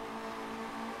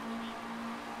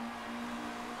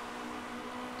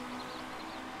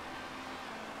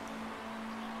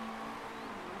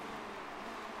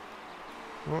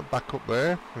 Right, back up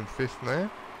there, in 5th now.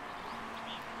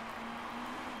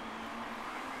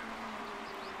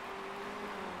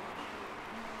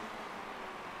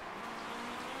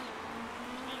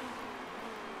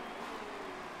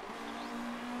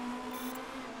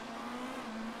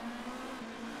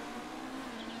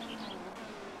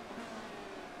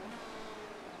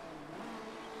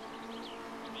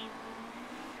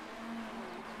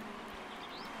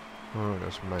 Oh,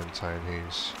 let's maintain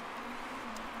his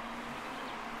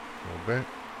a little bit.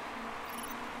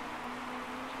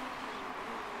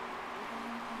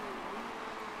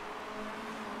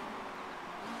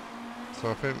 So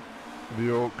I think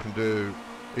York can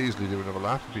easily do another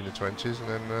lap, be in the 20s, and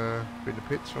then be in the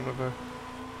pits for another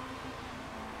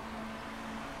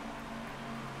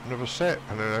set,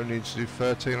 and then I only need to do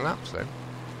 13 laps then.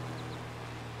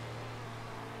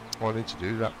 Oh, I need to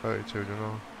do that 32, don't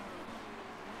I?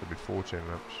 It'll be 14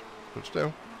 laps, but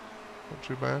still, not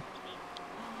too bad.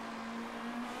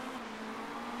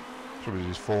 Probably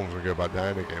his form's gonna go back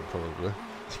down again, probably,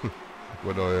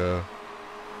 when I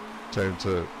tend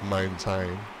to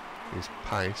maintain his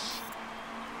pace,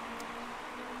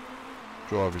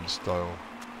 driving style.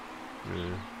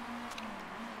 Yeah.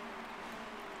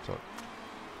 So,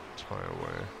 tyre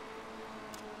wear.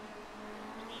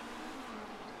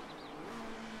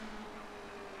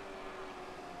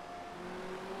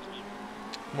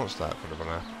 What's that for the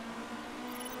lap?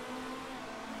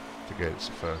 To get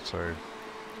to 13.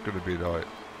 It's going to be like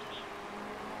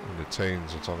in the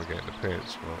teens by the time I get in the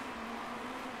pits, but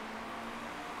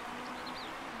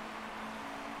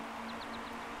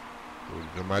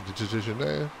I made the decision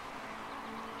there.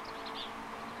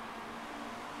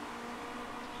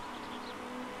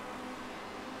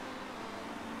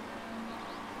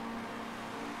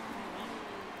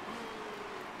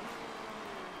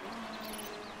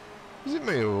 Is it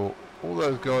me or all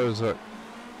those guys that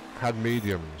had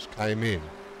mediums came in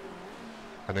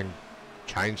and then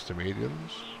changed to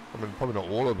mediums? I mean, probably not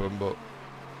all of them, but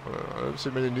I don't see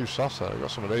many new Sasa. I've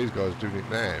got some of these guys doing it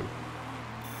now.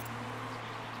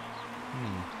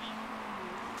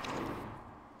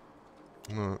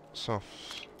 No,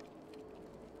 softs.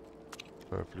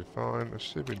 Perfectly fine. Let's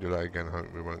see if we can do that again. Hope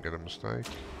we won't get a mistake.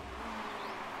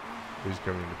 He's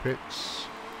going in the pits.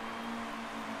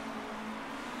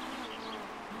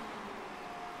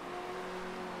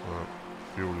 Right,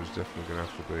 fuel is definitely going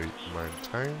to have to be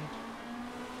maintained.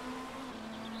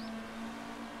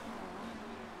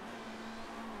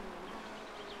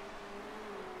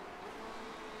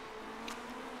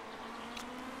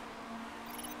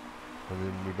 And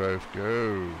then we both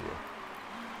go.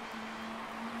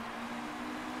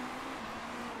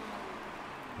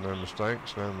 No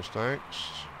mistakes, no mistakes.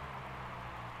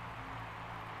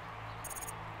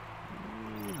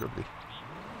 Lovely.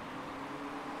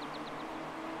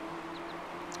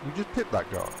 You just picked that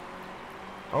guy.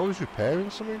 I was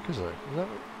repairing something, is that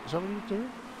what you're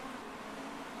doing?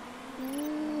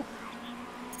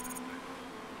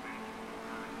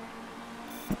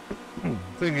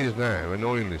 Thing is now,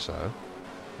 annoyingly so,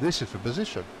 this is for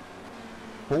position.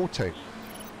 14.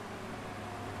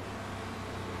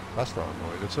 That's not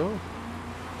annoying at all.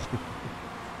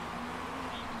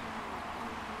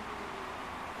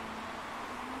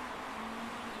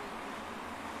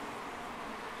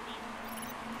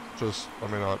 Just, I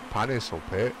mean, like Panis will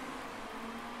pit.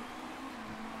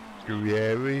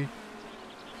 Guerrieri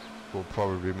will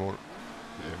probably more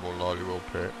likely will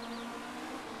pit.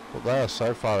 But they are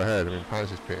so far ahead. I mean,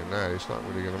 Panis is pitting now. It's not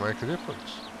really going to make a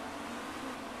difference.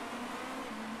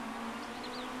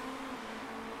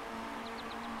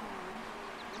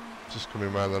 Just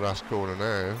coming around the last corner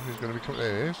now. He's going to be coming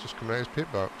in. He's just coming out his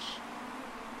pit box.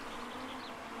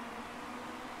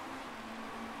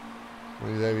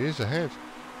 Well, there he is ahead.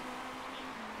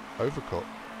 Overcut.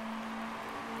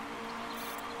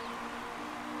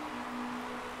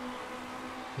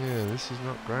 Yeah, this is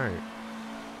not great.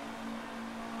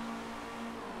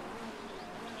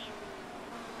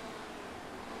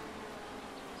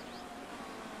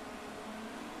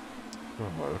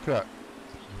 Oh, look at that.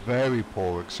 Very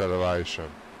poor acceleration.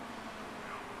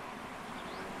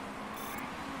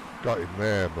 Got him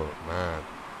there, but man,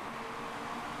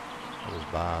 that was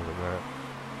bad, isn't it?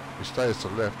 If he stays to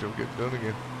the left, he'll get done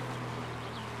again.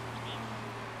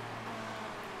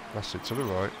 That's it to the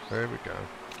right. There we go.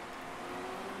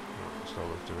 Oh, it's not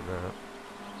worth doing that.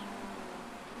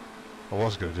 I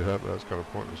was going to do that, but that's kind of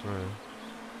pointless now.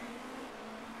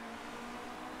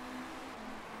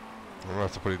 I'm going to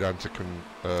have to put it down to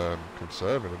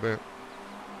conserving a bit.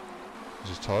 Because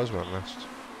his tyres won't last.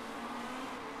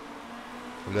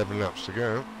 11 laps to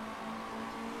go.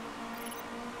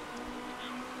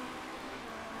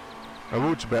 I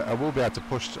will be able to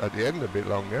push at the end a bit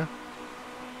longer.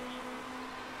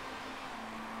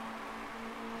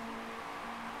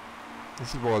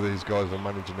 This is why these guys are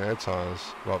managing their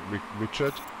tyres. Like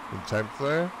Richard in 10th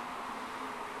there.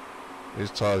 His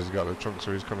tyres, he's got the trunk,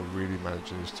 so he's kind of really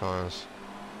managing his tyres.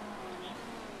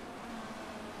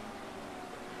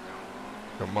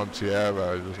 Got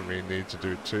Montiero, he doesn't really need to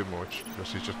do it too much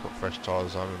because he's just put fresh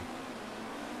tyres on him.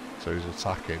 So he's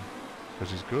attacking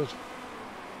because he's good.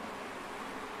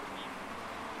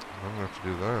 I'm going to have to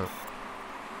do that.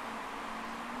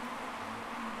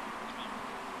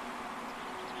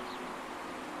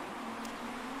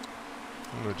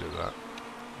 I'm going to do that.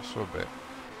 Just for a bit.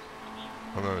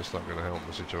 I know it's not going to help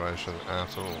the situation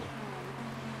at all.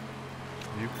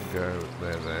 You can go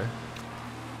there.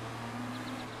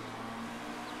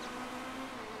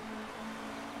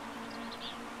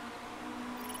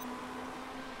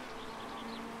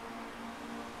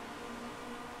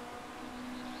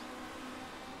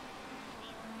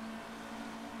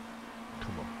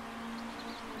 Come on.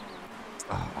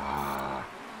 Ah.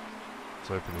 It's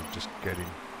opening. Just get him.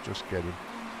 Just get him.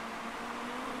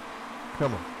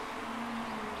 Come on.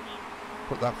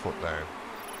 Put that foot down.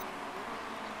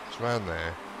 It's round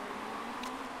there.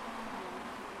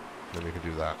 Then we can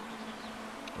do that.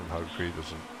 And hopefully he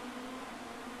doesn't.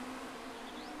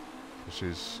 Because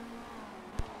he's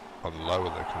on lower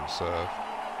they can serve.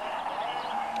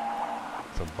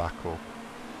 Some back up.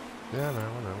 Yeah, I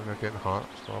know, we're getting hot,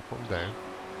 so I'll put them down.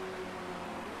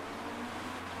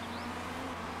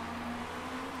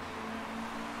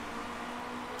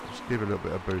 Just give a little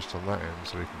bit of boost on that end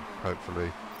so we can hopefully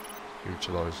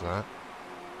utilise that.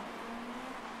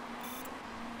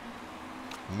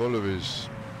 Muller is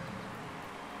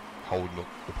holding up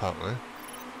the pack there.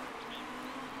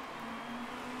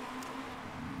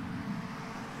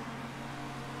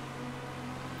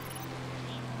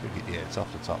 Yeah, it's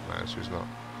off the top now, so he's not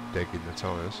digging the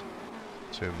tyres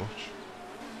too much.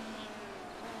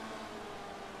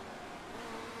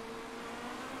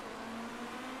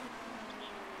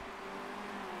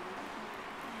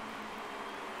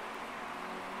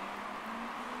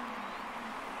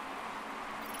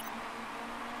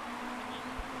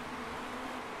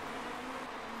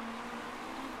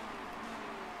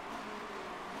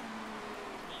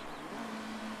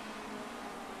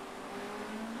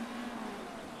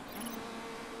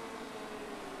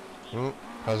 Oh,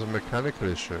 has a mechanical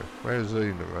issue. Where is he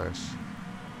in the race?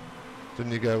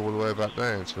 Didn't you go all the way back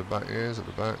down to the back? Yes, at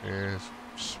the back, yes.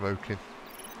 Smoking.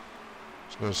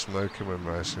 It's no smoking when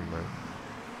racing, mate.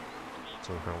 It's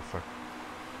unhealthy.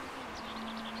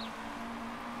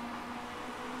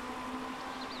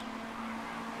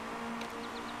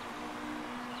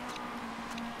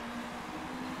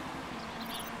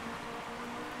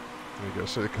 You can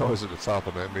see the guys at the top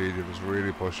of that medium is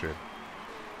really pushing.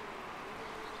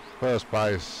 First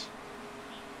place.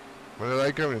 Well, are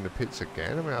they going in the pits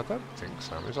again? I mean, I don't think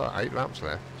so. There's like 8 laps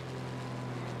left.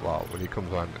 Well, when he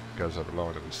comes on, goes over the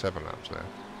line, there'll be 7 laps left.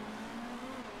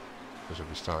 Because he'll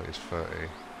be starting his 30. Yeah,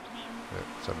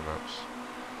 7 laps.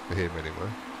 For him, anyway.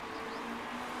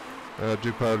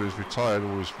 Dupolo's retired,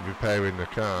 always repairing the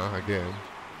car again.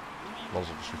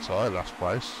 Wasn't just retired, last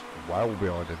place. Well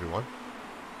behind everyone.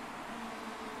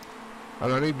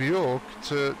 And I need New York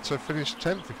to finish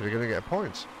 10th if they're going to get a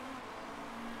point.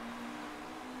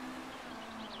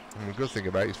 And the good thing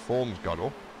about his form's gone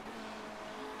up.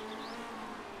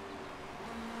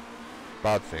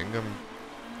 Bad thing, and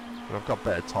I've got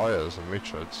better tyres than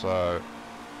Richard, so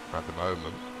at the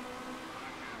moment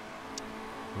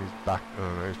he's back.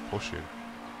 Oh no, he's pushing.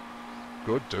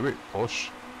 Good, do it,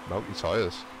 push, melt your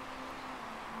tyres.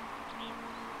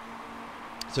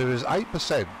 So there's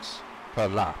 8% per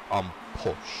lap on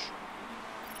push,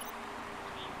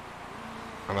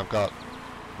 and I've got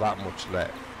that much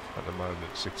left at the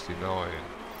moment, 69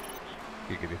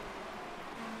 giggity.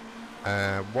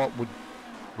 What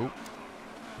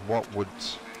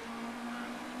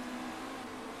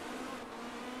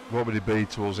would it be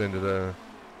towards the end of the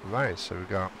race? So we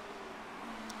got,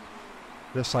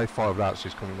 let's say 5 laps.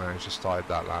 He's coming around, he's just started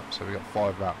that lap, so we got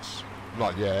 5 laps.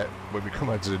 Not yet. When we come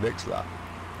out to the next lap,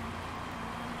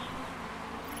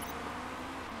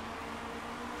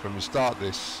 when we start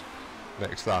this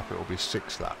next lap, it will be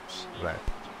 6 laps left.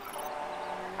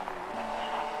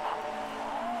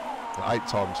 8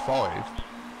 times 5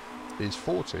 is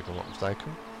 40, if I'm not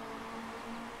mistaken.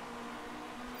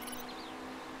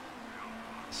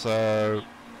 So,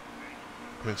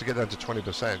 I mean, to get down to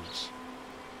 20%,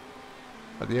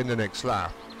 at the end of the next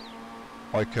lap,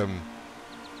 I can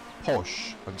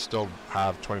push and still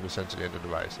have 20% at the end of the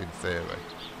race, in theory.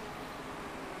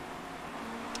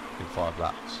 In 5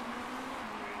 laps.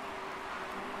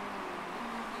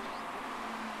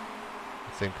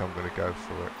 I think I'm going to go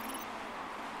for it.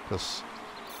 Because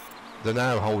they're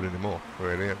now holding him up,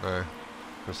 really, aren't they?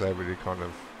 Because they're really kind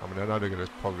of, I mean, I know they're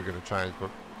probably going to change, but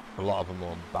a lot of them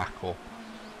are on back up.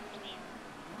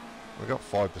 We've got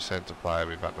 5% to play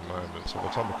with at the moment, so by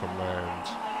the time we come round,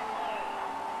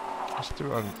 let's do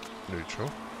it on neutral.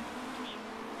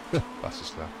 That's a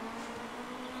slap.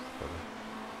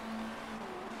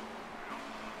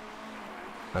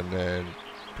 And then,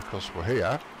 because we're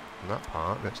here, in that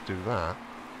part, let's do that.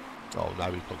 Oh,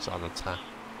 now he puts it on attack.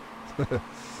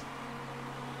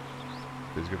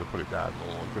 He's going to put it down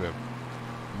more. I'm going to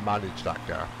manage that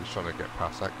gap. He's trying to get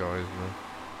past that guy, isn't he?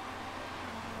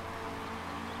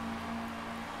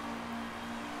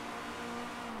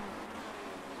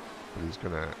 But he's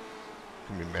going to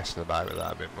be messing about with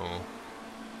that a bit more.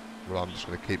 Well, I'm just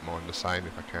going to keep mine the same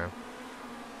if I can.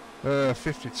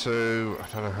 52. I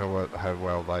don't know how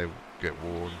well they get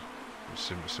worn.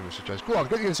 Similar situation. Go on,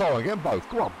 get the inside one. Get them both.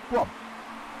 Go on, go on.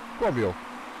 Go on, Mule.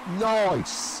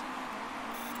 Nice.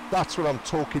 That's what I'm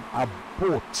talking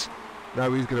about.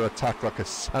 Now he's going to attack like a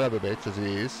son of a bitch, as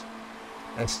he is.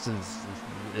 Eston's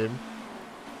him.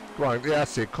 Go on, yeah,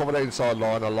 that's it. Cover the inside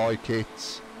line. I like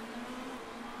it.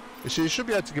 You see, you should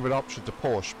be able to give an option to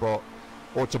push, but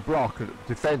or to block,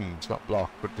 defend, not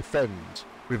block, but defend,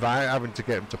 without having to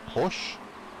get him to push.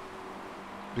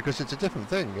 Because it's a different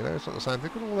thing, you know. It's not the same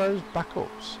thing. Look at all those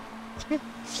backups.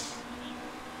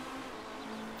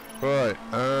 Right.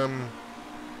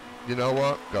 You know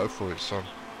what? Go for it, son.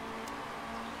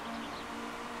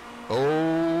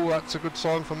 Oh, that's a good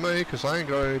sign for me, because I ain't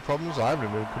got any problems. I haven't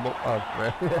even come up. Oh,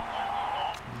 man.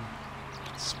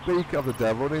 Speak of the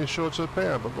devil, he's sure to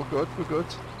appear, but we're good, we're good.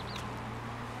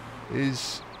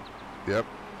 He's... Yep.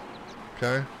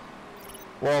 Okay.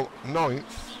 Well,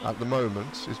 9th at the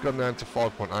moment. He's gone down to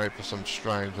 5.8 for some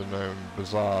strange, unknown,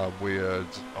 bizarre, weird,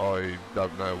 I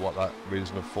don't know what that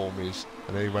reason of form is.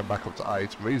 And then he went back up to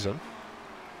 8. Reason.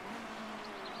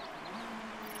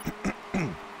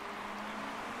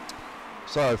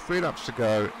 So, 3 laps to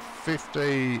go.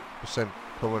 50%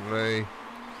 currently.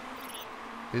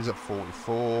 He's at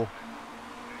 44.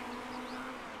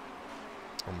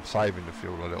 I'm saving the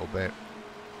fuel a little bit.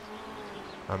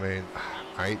 I mean,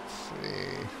 8th.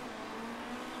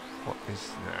 What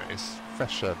is? Nah, it's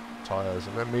fresher tyres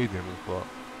and they're mediums, but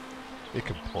he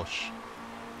can push.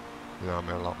 You know what I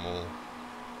mean, a lot more.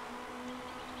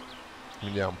 I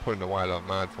mean, yeah, I'm putting away like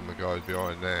mad from the guys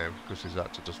behind there because he's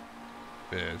had to just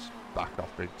back off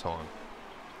big time.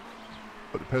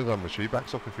 But it depends on how much he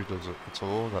backs up if he does it at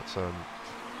all. That's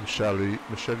Michelle's.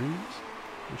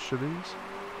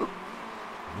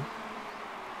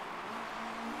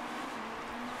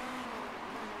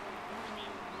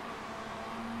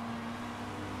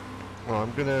 Right,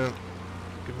 I'm gonna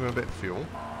give him a bit of fuel.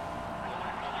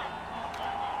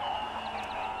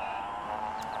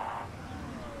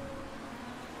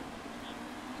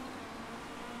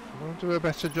 I'll do a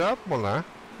better job, Muller.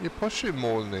 You're pushing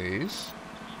more than these.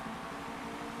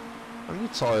 And your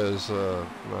tyres, no,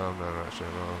 actually,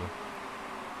 no.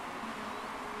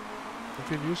 I'll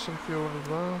give you some fuel as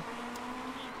well.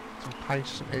 Some pace,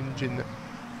 some engine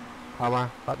power.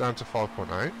 Back down to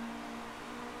 5.8.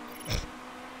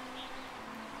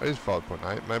 It is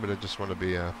 5.8. Maybe they just want to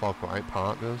be 5.8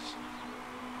 partners.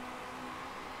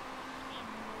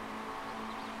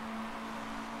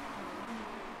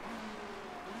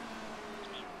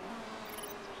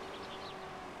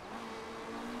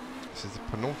 This is the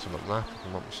penultimate lap, if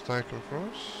I'm not mistaken, for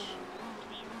us.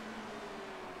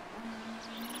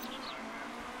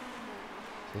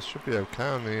 This should be okay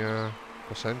on the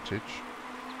percentage.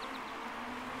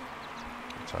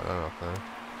 I'll take that off there.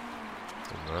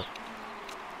 And that.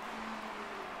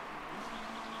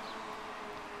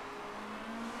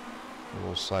 We're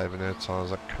all saving their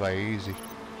tyres like crazy.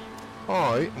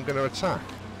 I'm going to attack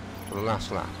for the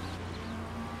last lap.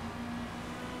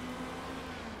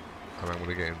 And I'm going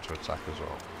to get him to attack as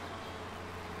well.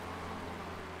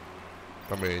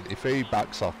 I mean, if he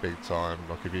backs off big time,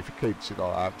 like if he keeps it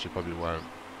like that, which he probably won't.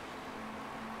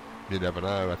 You never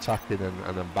know, attacking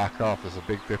and then back off, there's a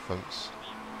big difference.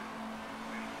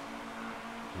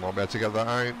 Might be able to get that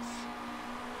 8th.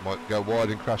 Might go wide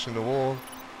and crash in the wall.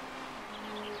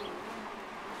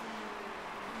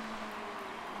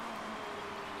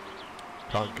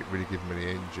 Can't really give him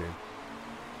any engine.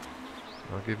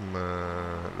 I'll give him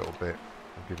a little bit.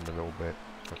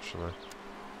 Actually.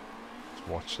 Let's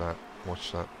watch that.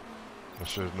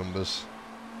 Let's show his numbers.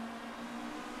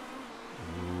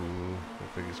 Ooh, I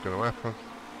think it's going to happen.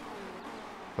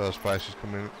 First place is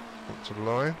coming up to the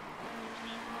line.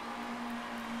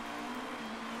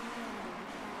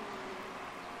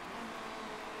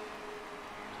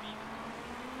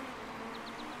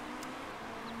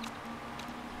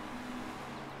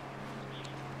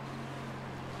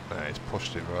 Nah, he's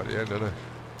pushed it right at the end, hasn't he?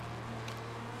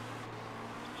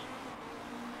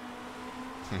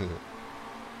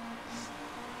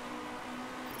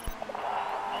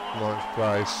 9th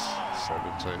place,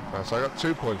 17th place. So I got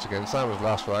 2 points again, same as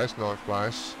last race, 9th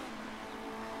place.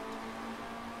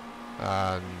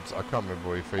 And I can't remember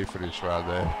where he finished around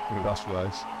there in the last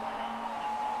race.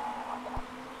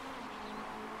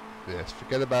 Yes,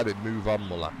 forget about it, move on,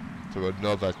 Muller. To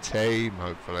another team,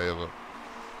 hopefully.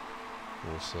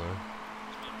 We'll see.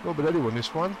 Well, but anyone,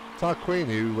 this one.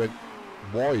 Tarquini, who went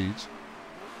wide.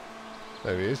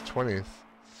 There he is, 20th.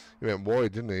 He went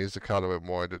wide, didn't he? He's the car that went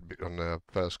wide on the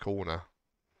first corner.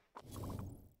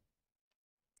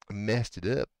 Messed it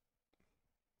up.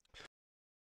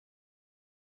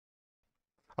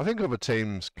 I think other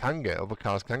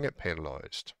cars can get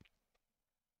penalised.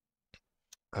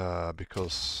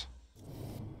 Because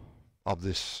of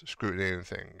this scrutineering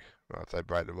thing. Right, if they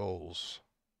break the rules.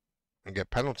 And get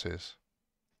penalties.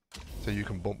 So you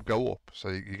can go up. So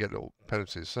you get little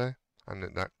penalties, see? And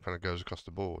then that kind of goes across the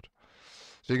board.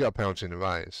 So you got a penalty in the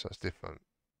race, that's different.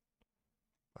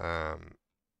 But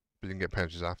you can get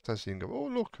penalties after, so you can go, oh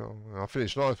look, I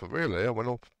finished 9th, but really I went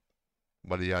up.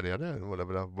 Yada yada,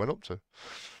 whatever I went up to.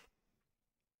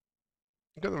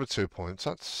 Got another 2 points,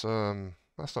 that's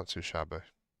not too shabby.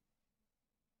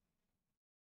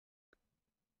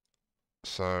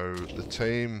 So the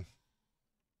team,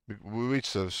 we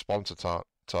reached the sponsor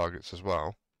targets as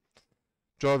well.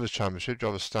 Drivers' Championship,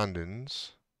 Drivers'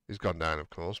 Standings, he's gone down of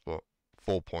course, but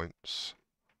 4 points.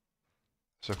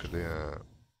 Let's look at the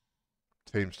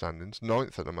team standings.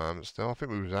 9th at the moment still. I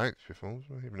think we was 8th before,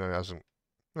 even though he hasn't.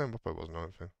 No, Mbappe was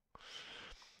 9th.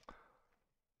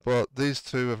 But these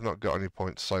two have not got any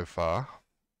points so far.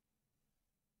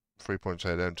 3 points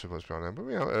ahead of them, 2 points behind them. But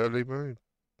we are early, we've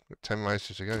got 10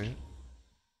 races to go. Yeah?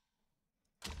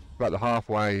 About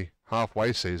the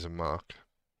halfway season mark.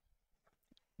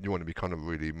 You want to be kind of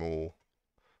really more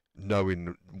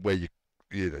knowing where your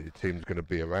team's going to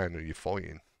be around, who you're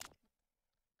fighting.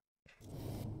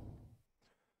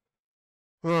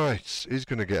 Right, he's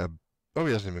going to get a... Oh,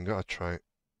 he hasn't even got a trait.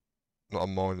 Not a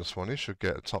 -1. He should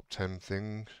get a top 10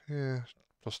 thing. Yeah,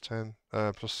 +10.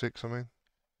 +6, I mean.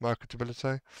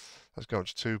 Marketability. That's gone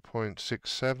to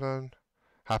 2.67.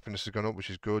 Happiness has gone up, which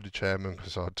is good, the chairman,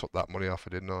 because I took that money off,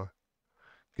 didn't I?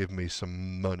 Give me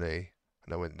some money.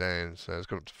 And I went down, so it's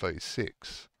gone up to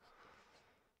 36.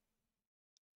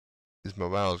 His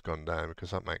morale's gone down, because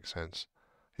that makes sense.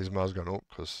 His morale's gone up,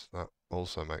 because that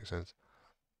also makes sense.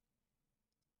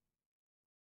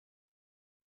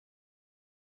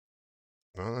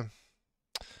 Right then.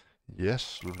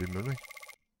 Yes, lovely money.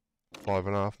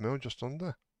 5.5 mil, just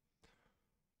under.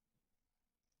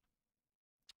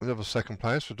 Another second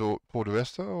place for Porto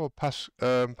Vesta or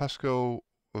Pascal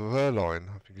Verline.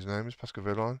 I think his name is Pascal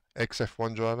Verline.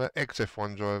 XF1 driver.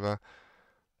 XF1 driver.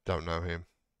 Don't know him.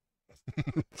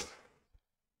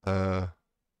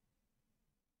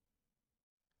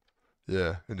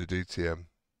 Yeah, in the DTM.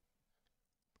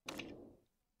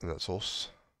 And that's us.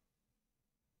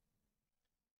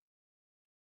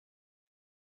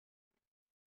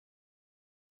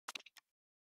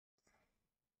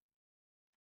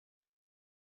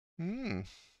 Hmm.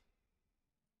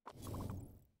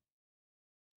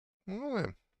 Well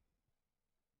then.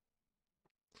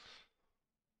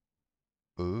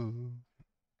 Ooh.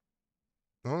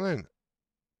 Well then.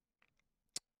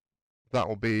 That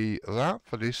will be that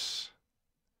for this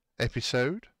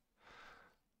episode.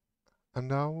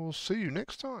 And I will see you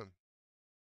next time.